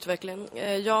skrämmande utveckling.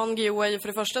 Jan Guillou är ju för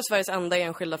det första Sveriges enda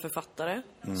enskilda författare.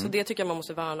 Så det tycker jag man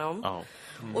måste värna om.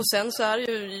 Och sen så är det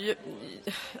ju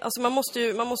alltså man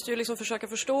måste ju liksom försöka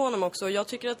förstå honom också. Jag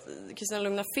tycker att Kristina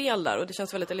Lugn har fel där, och det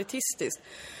känns väldigt elitistiskt.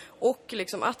 Och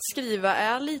liksom att skriva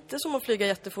är lite som att flyga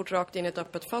jättefort rakt in i ett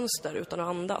öppet fönster utan att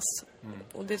andas.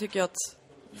 Och det tycker jag att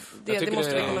det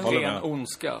måste vi komma ihåg. Det är en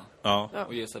ondska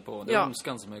att ge sig på. Det är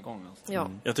ondskan som är igång. Alltså.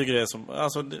 Jag tycker det är som,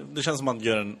 alltså det känns som att man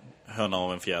gör en höna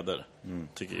av en fjäder,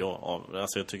 tycker jag.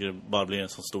 Alltså jag tycker det bara blir en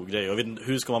så stor grej. Jag vet inte,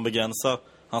 hur ska man begränsa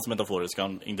hans metaforer? Ska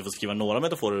han inte få skriva några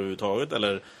metaforer överhuvudtaget?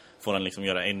 Eller får han liksom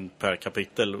göra en per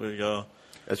kapitel?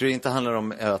 Jag tror det inte handlar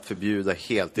om att förbjuda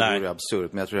helt, det vore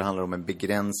absurt. Men jag tror det handlar om en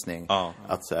begränsning.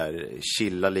 Att så här,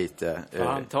 chilla lite.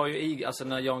 Han tar ju i, alltså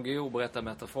när Jan Guillou berättar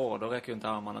metafor, då räcker ju inte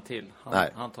armarna till.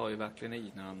 Han tar ju verkligen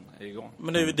i när han är igång.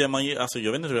 Men det är ju det man, alltså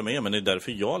jag vet inte hur det är, men det är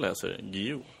därför jag läser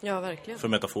Guillou. Ja, verkligen. För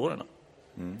metaforerna.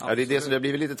 Ja, det är det som det har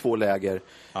blivit lite två läger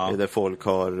där folk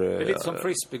har... Det är lite som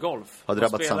frisbeegolf. Har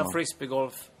drabbat man spelar samman.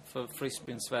 Frisbeegolf för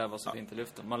frisbeen svävar så fint i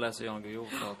luften. Man läser Jan Guillou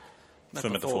för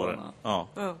metaforerna. Ja.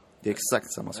 Det är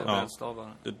exakt samma sak.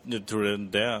 Jag tror det är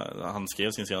det han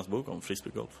skrev sin senaste bok om,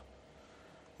 frisbeegolf.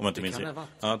 Om jag inte minns det. Ja,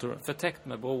 jag tror det. Förtäckt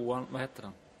med broan, vad heter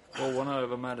den? Broarna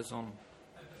över Madison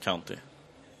County.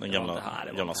 Den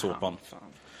gamla såpan.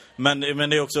 Men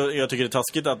det är också, jag tycker det är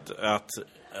taskigt att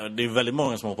det är väldigt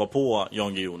många som hoppar på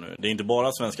Jan Guillou nu. Det är inte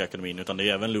bara Svenska Akademin, utan det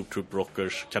är även Loop Troop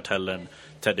Rockers, Kartellen,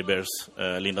 Teddy Bears,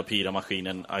 Linda Pira,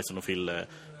 Maskinen, Ison och Fille.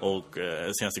 Och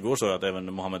senast igår så att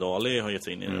även Muhammad Ali har gett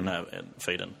sig in i den här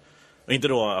fejden. Och inte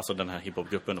då alltså den här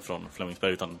hiphopgruppen från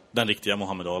Flemingsberg, utan den riktiga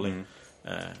Muhammad Ali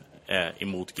är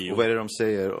emot Guillou. Och vad är det de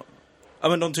säger? Ja,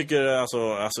 men de tycker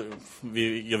alltså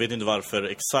jag vet inte varför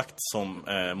exakt som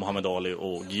Muhammad Ali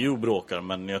och Guillou bråkar,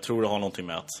 men jag tror det har någonting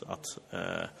med att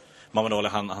Muhammad Ali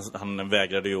han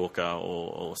vägrade ju åka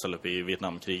och ställa upp i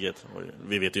Vietnamkriget. Och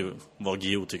vi vet ju vad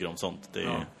Guillou tycker om sånt. Det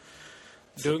är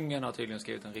Dungen har tydligen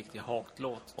skrivit en riktig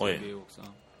hatlåt till Guillou också.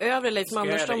 Övre Leif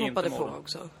Mannerström hoppade på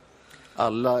också.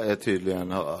 Alla är tydligen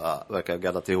verkar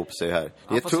gaddat ihop sig här.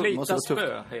 Han får slita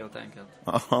spö helt enkelt.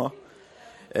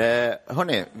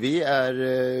 Hörrni, vi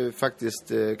är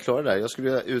faktiskt klara där. Jag skulle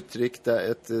vilja utrikta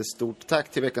ett stort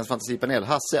tack till veckans fantasipanel.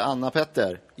 Hasse, Anna,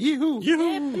 Petter.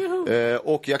 Juhu!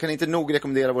 Och jag kan inte nog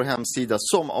rekommendera vår hemsida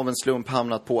som av en slump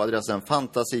hamnat på adressen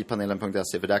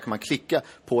fantasipanelen.se. För där kan man klicka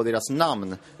på deras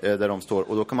namn där de står.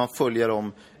 Och då kan man följa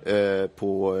dem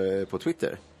på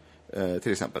Twitter.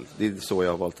 Till exempel. Det är så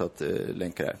jag har valt att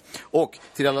länka det här. Och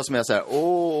till alla som är så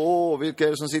här: vilka är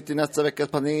det som sitter i nästa veckas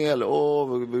panel?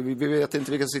 Vi vet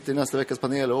inte vilka som sitter i nästa veckas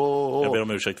panel. Jag ber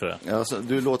om ursäkt för det. Alltså,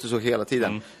 du låter så hela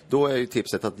tiden. Då är ju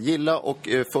tipset att gilla och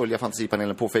följa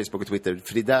Fantasipanelen på Facebook och Twitter.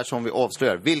 För det är där som vi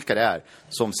avslöjar vilka det är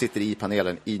som sitter i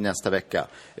panelen i nästa vecka.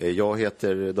 Jag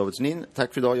heter David Sundin.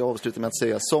 Tack för idag. Jag avslutar med att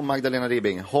säga som Magdalena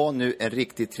Ribbing: ha nu en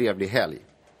riktigt trevlig helg.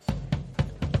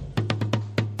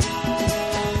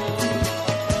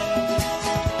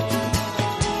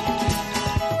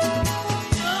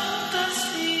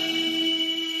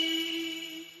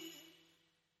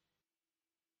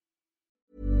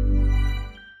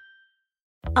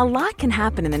 A lot can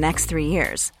happen in the next 3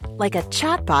 years. Like a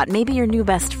chatbot may be your new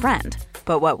best friend.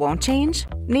 But what won't change?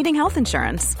 Needing health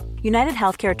insurance. United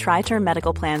Healthcare Tri-Term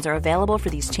Medical Plans are available for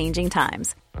these changing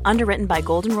times. Underwritten by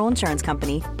Golden Rule Insurance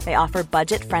Company, they offer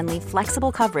budget-friendly,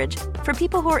 flexible coverage for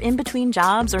people who are in between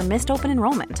jobs or missed open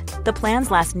enrollment. The plans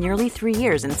last nearly 3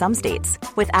 years in some states,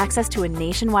 with access to a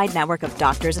nationwide network of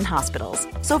doctors and hospitals.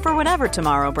 So for whatever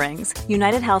tomorrow brings,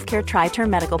 United Healthcare Tri-Term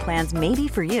Medical Plans may be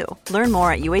for you. Learn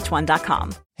more at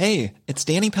uh1.com. Hey, it's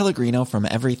Danny Pellegrino from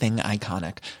Everything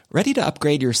Iconic. Ready to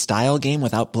upgrade your style game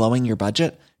without blowing your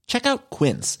budget? Check out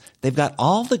Quince. They've got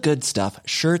all the good stuff,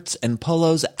 shirts and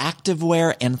polos,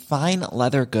 activewear, and fine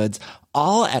leather goods,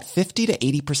 all at 50 to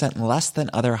 80% less than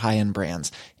other high-end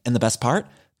brands. And the best part?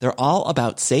 They're all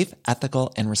about safe,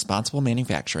 ethical, and responsible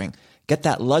manufacturing. Get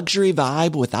that luxury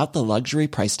vibe without the luxury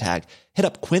price tag. Hit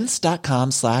up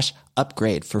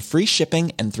quince.com/upgrade for free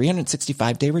shipping and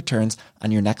 365-day returns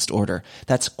on your next order.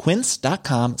 That's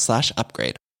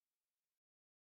quince.com/upgrade.